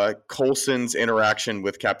like Coulson's interaction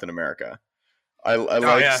with Captain America. I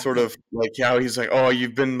like sort of like how he's like, oh,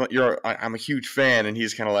 I'm a huge fan, and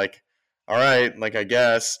he's kind of like, all right, like I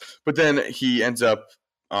guess, but then he ends up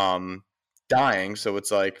dying, so it's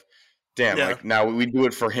like, damn, like now we do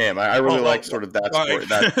it for him. I really like sort of that story.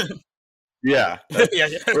 That yeah.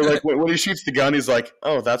 Or like when he shoots the gun, he's like,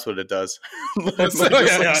 oh, that's what it does. Things like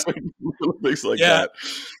that.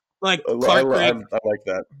 Like Clark Gregg, I like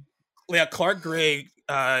that. Yeah, Clark Gregg,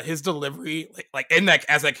 his delivery, like in that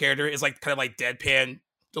as that character is like kind of like deadpan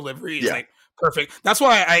delivery. It's like perfect. That's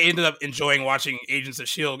why I ended up enjoying watching Agents of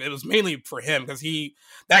S.H.I.E.L.D. It was mainly for him because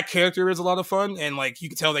that character is a lot of fun, and like you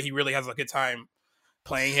can tell that he really has a good time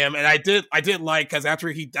playing him. And I did like, because after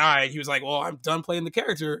he died, he was like, well, I'm done playing the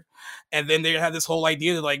character. And then they had this whole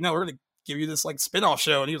idea that like, no, we're gonna give you this like spin-off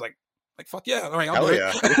show, and he was like fuck yeah, all right, I'll do it.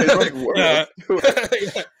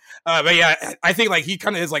 But yeah, I think like he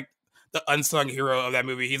kind of is like the unsung hero of that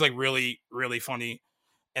movie. He's like really, really funny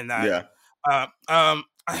in that. I'm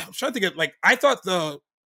trying to think of like, I thought the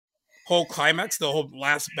whole climax, the whole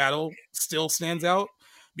last battle still stands out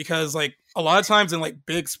because like a lot of times in like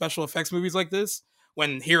big special effects movies like this,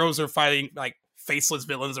 when heroes are fighting like faceless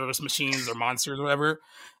villains or just machines or monsters or whatever,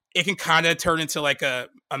 it can kind of turn into like a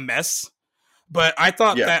mess. But I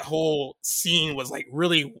thought that whole scene was like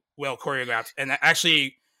really well choreographed and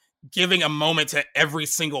actually giving a moment to every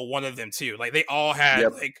single one of them too. Like they all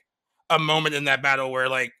had like a moment in that battle where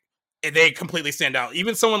like they completely stand out.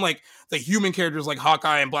 Even someone like the human characters like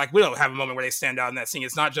Hawkeye and Black Widow have a moment where they stand out in that scene.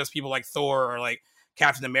 It's not just people like Thor or like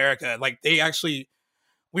Captain America. Like they actually,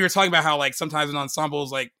 we were talking about how like sometimes in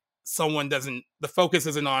ensembles, like the focus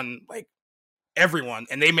isn't on like everyone.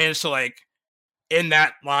 And they managed to like, in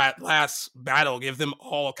that last battle, give them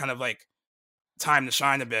all kind of like time to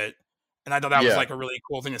shine a bit. And I thought that was like a really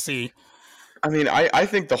cool thing to see. I mean, I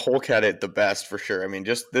think the Hulk had it the best for sure. I mean,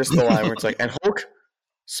 just the line where it's like, and Hulk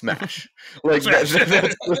smash. Like that's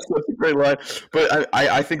a great line. But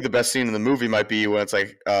I think the best scene in the movie might be when it's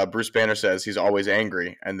like Bruce Banner says he's always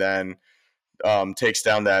angry and then takes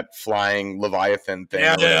down that flying Leviathan thing.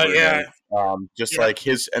 Just like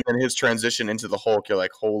his transition into the Hulk, you're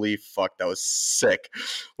like, holy fuck, that was sick.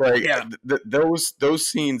 Like those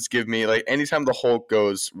scenes give me like anytime the Hulk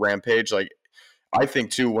goes rampage, like I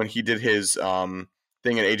think too when he did his thing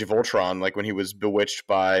in Age of Ultron, like when he was bewitched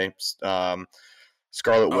by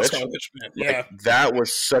Scarlet Witch. That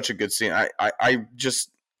was such a good scene. I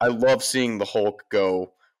love seeing the Hulk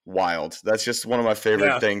go wild. That's just one of my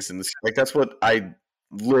favorite things in this. Like that's what I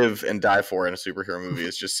live and die for in a superhero movie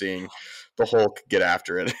is just seeing the Hulk get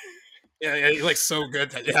after it. He's like so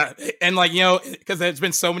good. And like, you know, because there's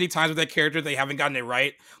been so many times with that character they haven't gotten it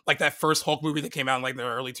right. Like that first Hulk movie that came out in like the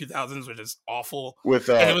early 2000s, which is awful. With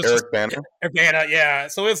Eric Bana.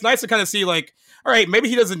 So it's nice to kind of see like, all right, maybe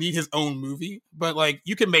he doesn't need his own movie, but like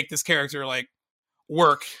you can make this character like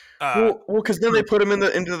work. Well, because then they put him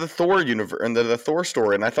into the Thor universe, into the Thor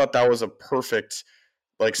story, and I thought that was a perfect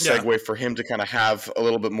like segue for him to kind of have a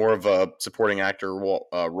little bit more of a supporting actor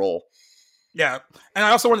role. Yeah, and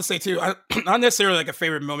I also want to say too, not necessarily like a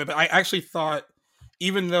favorite moment, but I actually thought,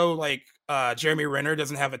 even though like Jeremy Renner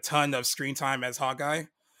doesn't have a ton of screen time as Hawkeye,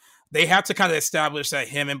 they have to kind of establish that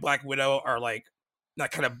him and Black Widow are like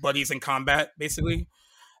not kind of buddies in combat, basically.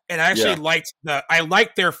 And I actually liked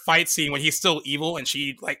their fight scene when he's still evil and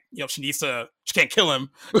she like, you know, she can't kill him,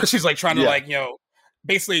 but she's like trying to like, you know,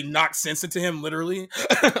 basically knock sense into him, literally,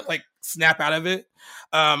 like snap out of it.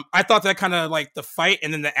 I thought that kind of like the fight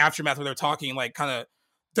and then the aftermath where they're talking, like kind of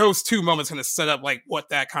those two moments kind of set up like what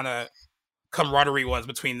that kind of camaraderie was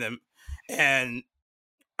between them. And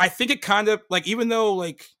I think it kind of like, even though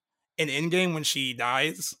like in Endgame when she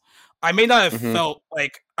dies, I may not have felt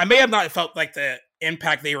like the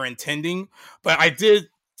impact they were intending, but I did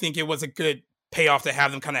think it was a good payoff to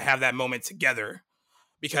have them kind of have that moment together,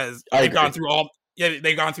 because they've gone through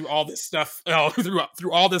all this stuff,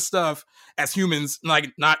 through all this stuff as humans,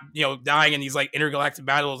 like not dying in these like intergalactic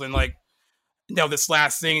battles, and like this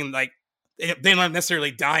last thing, like they're not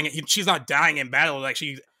necessarily dying. She's not dying in battle, like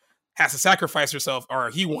she has to sacrifice herself, or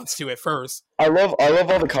he wants to at first. I love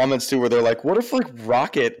all the comments too, where they're like, "What if like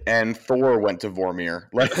Rocket and Thor went to Vormir?"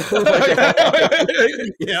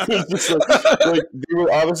 Yeah, like they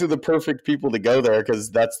were obviously the perfect people to go there because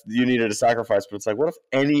you needed a sacrifice. But it's like, what if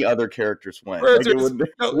any other characters went? Like, it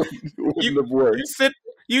wouldn't have worked.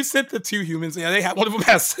 You sent the two humans. Yeah, they have one of them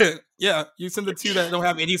has. Yeah, you sent the two that don't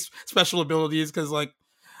have any special abilities because like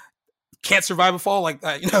can't survive a fall like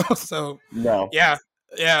that. So no. Yeah.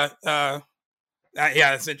 I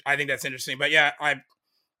think that's interesting. But yeah, I'm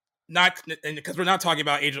not, because we're not talking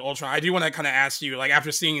about Age of Ultron. I do want to kind of ask you, like,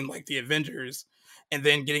 after seeing like the Avengers and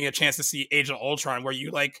then getting a chance to see Age of Ultron, were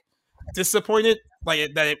you like disappointed,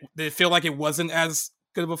 like did it feel like it wasn't as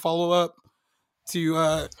good of a follow up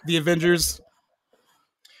to the Avengers?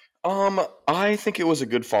 I think it was a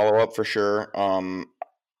good follow up for sure.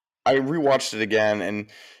 I rewatched it again, and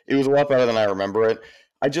it was a lot better than I remember it.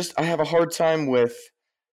 I have a hard time with.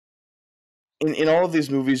 In all of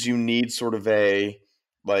these movies, you need sort of a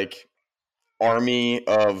like army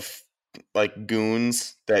of like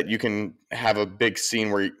goons that you can have a big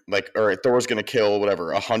scene where like, all right, Thor's going to kill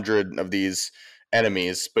 100 of these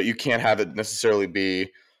enemies, but you can't have it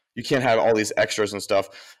necessarily you can't have all these extras and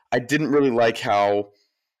stuff. I didn't really like how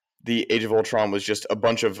the Age of Ultron was just a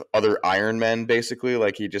bunch of other Iron Men, basically.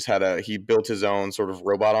 Like he built his own sort of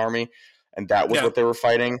robot army, and that was what they were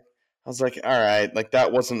fighting. I was like, all right, like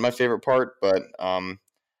that wasn't my favorite part, but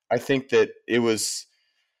I think that it was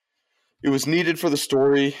needed for the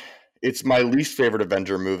story. It's my least favorite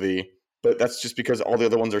Avenger movie, but that's just because all the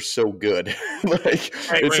other ones are so good. Like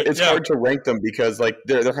it's hard to rank them because like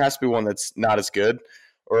there has to be one that's not as good,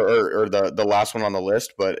 or the last one on the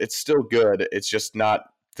list, but it's still good. It's just not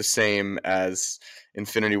the same as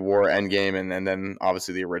Infinity War, Endgame, and then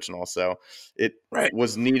obviously the original. So it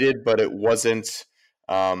was needed, but it wasn't.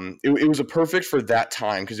 It was a perfect for that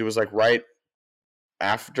time because it was like right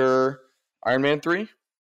after Iron Man 3.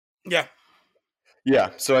 Yeah.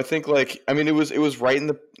 So I think it was right in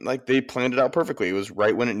the, like they planned it out perfectly. It was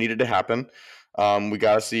right when it needed to happen. We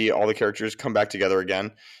got to see all the characters come back together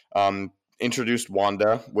again. Introduced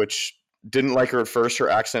Wanda, which didn't like her at first. Her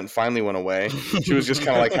accent finally went away. She was just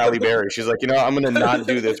kind of like Halle Berry. She's like, I'm going to not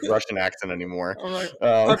do this Russian accent anymore. All right.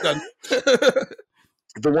 I'm done.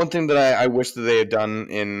 The one thing that I wish that they had done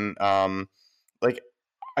in, I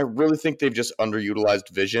really think they've just underutilized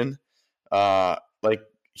Vision.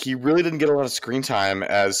 He really didn't get a lot of screen time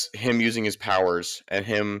as him using his powers and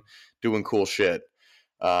him doing cool shit.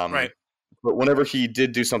 Right. But whenever he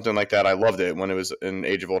did do something like that, I loved it when it was in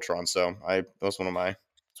Age of Ultron. So that's what I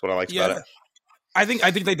liked about it. I think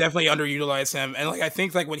they definitely underutilized him, and I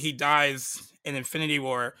think when he dies in Infinity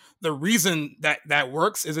War, the reason that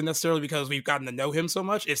works isn't necessarily because we've gotten to know him so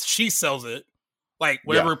much. It's she sells it,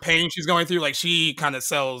 whatever pain she's going through, she kind of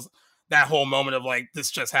sells that whole moment of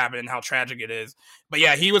this just happened and how tragic it is. But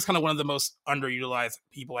yeah, he was kind of one of the most underutilized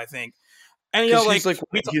people, I think. And he's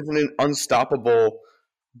an unstoppable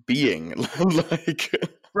being.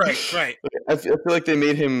 Right. I feel like they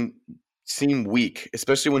made him seem weak,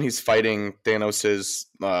 especially when he's fighting Thanos's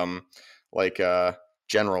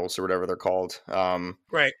generals or whatever they're called.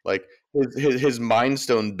 Right. His Mind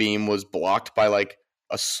Stone beam was blocked by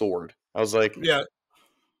a sword. I was like, yeah.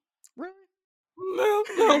 Really? No.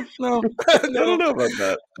 I don't know about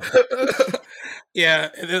that. Yeah,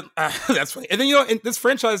 that's funny. And then this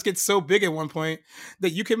franchise gets so big at one point that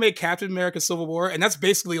you can make Captain America: Civil War, and that's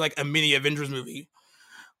basically a mini Avengers movie.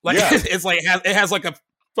 It's it has a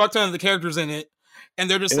fuck ton of the characters in it, and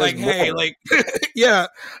they're just hey, yeah.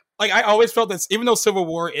 I always felt that even though Civil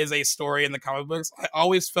War is a story in the comic books, I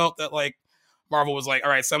always felt that Marvel was all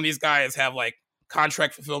right, some of these guys have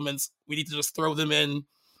contract fulfillments. We need to just throw them in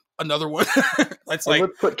another one. Let's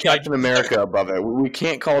put Captain America above it. We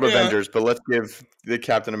can't call it Avengers, but let's give the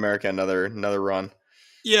Captain America another run.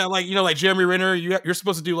 Yeah, Jeremy Renner, you're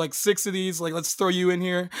supposed to do 6 of these. Let's throw you in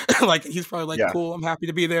here. He's probably cool. I'm happy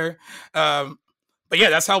to be there. But yeah,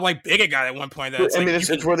 that's how big it got at one point. That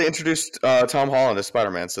it's where they introduced Tom Holland as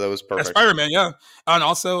Spider-Man, so that was perfect. Spider-Man, yeah, and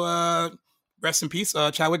also rest in peace,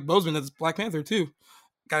 Chadwick Boseman as Black Panther too.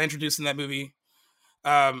 Got introduced in that movie.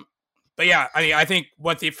 But yeah, I mean, I think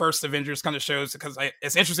what the first Avengers kind of shows, because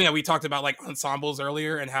it's interesting that we talked about like ensembles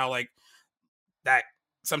earlier and how like that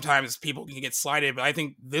sometimes people can get slighted, but I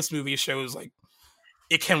think this movie shows like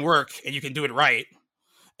it can work and you can do it right,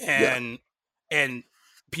 and and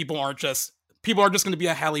people aren't just going to be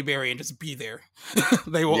a Halle Berry and just be there.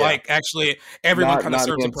 They will like actually everyone kind of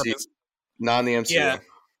serves a purpose. Not in the MCU. Yeah,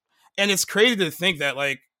 and it's crazy to think that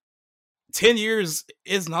like 10 years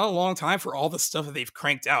is not a long time for all the stuff that they've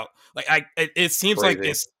cranked out. Like it seems crazy.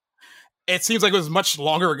 Like it seems like it was much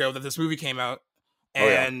longer ago that this movie came out,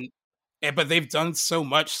 and but they've done so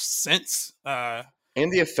much since. And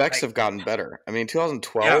the effects have gotten better. I mean,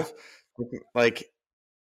 2012, like,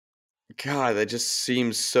 God, that just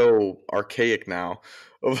seems so archaic now.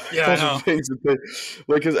 Yeah, I know. Things that they,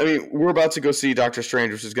 like, because I mean, we're about to go see Doctor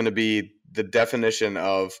Strange, which is going to be the definition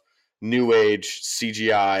of new age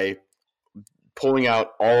CGI, pulling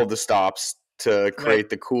out all of the stops to create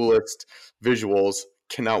the coolest visuals.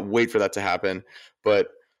 Cannot wait for that to happen. But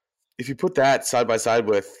if you put that side by side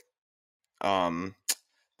with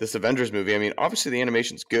this Avengers movie, I mean, obviously the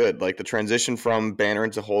animation's good. Like the transition from Banner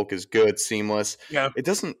into Hulk is good, seamless. Yeah.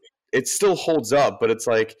 It still holds up, but it's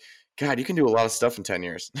like, God, you can do a lot of stuff in 10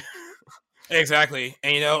 years. Exactly.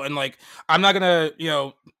 And, and like, I'm not going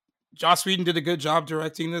to, Joss Whedon did a good job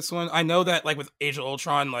directing this one. I know that like with Age of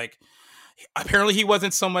Ultron, like apparently he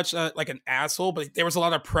wasn't so much like an asshole, but there was a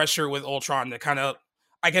lot of pressure with Ultron to kind of,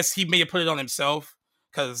 I guess he may have put it on himself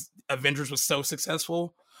because Avengers was so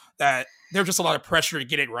successful that there was just a lot of pressure to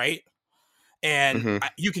get it right. And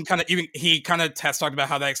he kind of talked about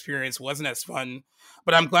how that experience wasn't as fun,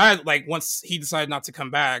 but I'm glad like once he decided not to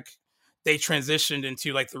come back, they transitioned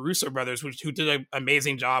into like the Russo brothers, who did an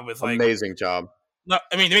amazing job with like amazing job. No,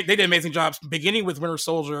 I mean they did amazing jobs beginning with Winter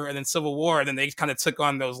Soldier and then Civil War, and then they kind of took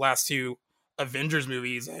on those last two Avengers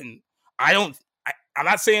movies. And I'm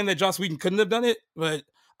not saying that Joss Whedon couldn't have done it, but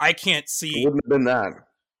I can't see it wouldn't have been that.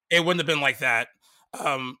 It wouldn't have been like that.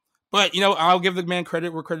 But I'll give the man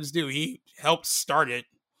credit where credit's due. He helped start it,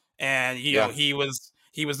 and he was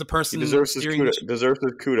the person. He deserves his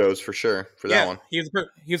kudos for sure for that one. He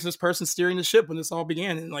was this person steering the ship when this all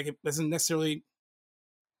began, and like it wasn't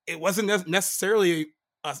necessarily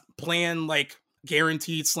a plan like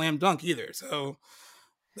guaranteed slam dunk either. So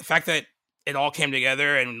the fact that it all came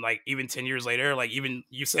together, and like even 10 years later, like even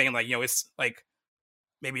you saying like it's like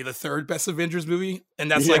maybe the third best Avengers movie,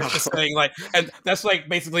 and that's like just saying like, and that's like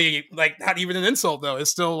basically like not even an insult though.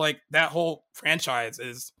 It's still like that whole franchise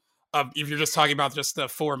is, if you're just talking about just the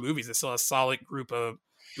 4 movies, it's still a solid group of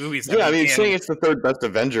movies. Yeah, I mean, saying it's the third best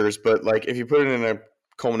Avengers, but like if you put it in a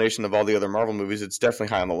culmination of all the other Marvel movies, it's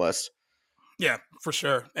definitely high on the list. Yeah, for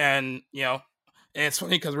sure. And and it's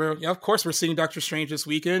funny because we're of course we're seeing Doctor Strange this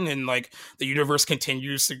weekend, and like the universe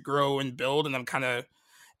continues to grow and build, and I'm kind of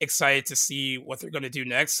excited to see what they're going to do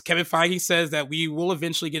next. Kevin Feige says that we will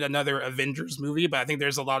eventually get another Avengers movie, but I think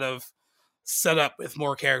there's a lot of setup with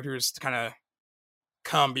more characters to kind of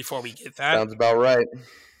come before we get that. Sounds about right.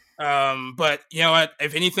 But you know what?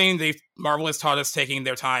 If anything, Marvel has taught us taking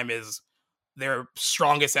their time is their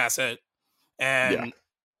strongest asset, and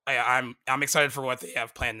I'm excited for what they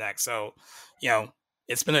have planned next. So,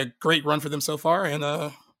 it's been a great run for them so far, and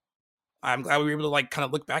I'm glad we were able to like kind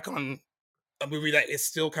of look back on a movie that is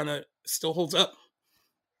still holds up.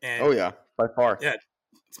 And by far. Yeah, it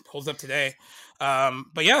holds up today.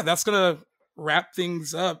 But yeah, that's gonna wrap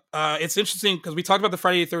things up. It's interesting because we talked about the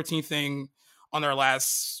Friday the 13th thing on our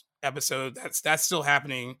last episode. That's still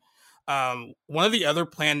happening. One of the other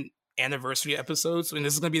planned anniversary episodes, and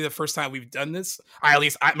this is gonna be the first time we've done this.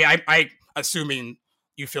 I assuming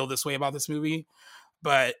you feel this way about this movie,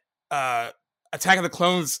 but Attack of the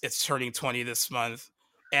Clones, it's turning 20 this month.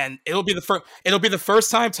 And it'll be the first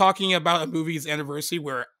time talking about a movie's anniversary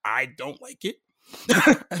where I don't like it.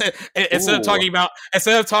 instead of talking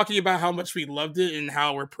about how much we loved it and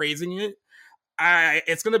how we're praising it,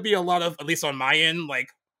 it's going to be a lot of, at least on my end, like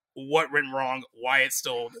what went wrong, why it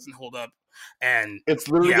still doesn't hold up. And it's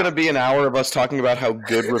literally going to be an hour of us talking about how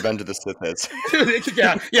good Revenge of the Sith is.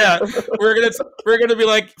 yeah. We're gonna be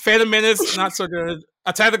like Phantom Menace, not so good.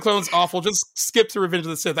 Attack of the Clones, awful. Just skip to Revenge of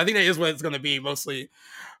the Sith. I think that is what it's going to be mostly.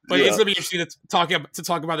 But it's going to be interesting to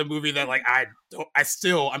talk about a movie that like I've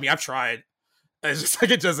tried. It's just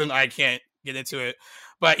like I can't get into it.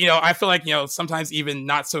 But I feel like sometimes even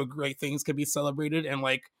not so great things could be celebrated and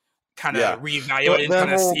like kind of reevaluate and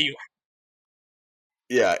kind of see.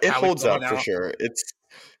 Yeah, it holds up for sure. It's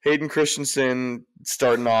Hayden Christensen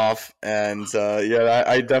starting off, and I'm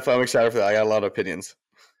excited for that. I got a lot of opinions.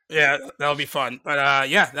 Yeah, that'll be fun. But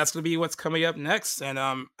that's gonna be what's coming up next.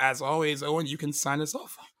 And as always, Owen, you can sign us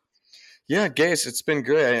off. Yeah, Gase, it's been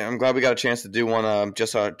great. I'm glad we got a chance to do one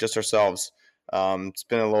just ourselves. It's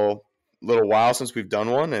been a little while since we've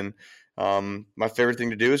done one, and my favorite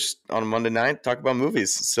thing to do is just on a Monday night talk about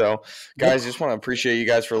movies. So, guys, just want to appreciate you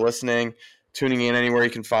guys for listening, tuning in anywhere you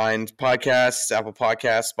can find podcasts, Apple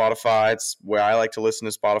Podcasts, Spotify. It's where I like to listen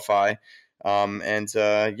to Spotify.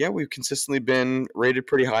 Yeah, we've consistently been rated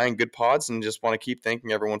pretty high in good pods, and just want to keep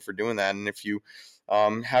thanking everyone for doing that. And if you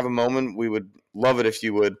have a moment, we would love it if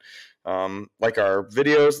you would like our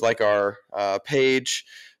videos, like our page,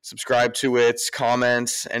 subscribe to it,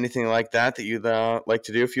 comment, anything like that you'd like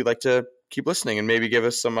to do if you'd like to keep listening, and maybe give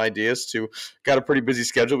us some ideas to. Got a pretty busy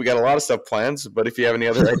schedule. We got a lot of stuff planned, but if you have any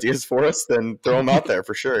other ideas for us, then throw them out there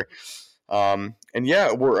for sure. And yeah,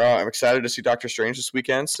 I'm excited to see Doctor Strange this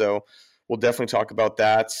weekend, so we'll definitely talk about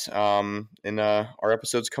that in our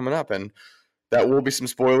episodes coming up. And that will be some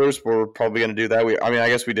spoilers. We're probably going to do that. I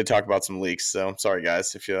guess we did talk about some leaks, so sorry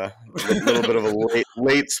guys if you a little bit of a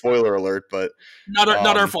late spoiler alert, but not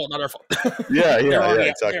our fault. Not our fault. Yeah,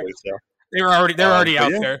 exactly. So they're already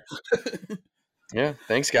out there. Yeah,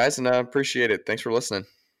 thanks guys, and appreciate it. Thanks for listening.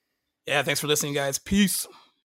 Yeah, thanks for listening, guys. Peace.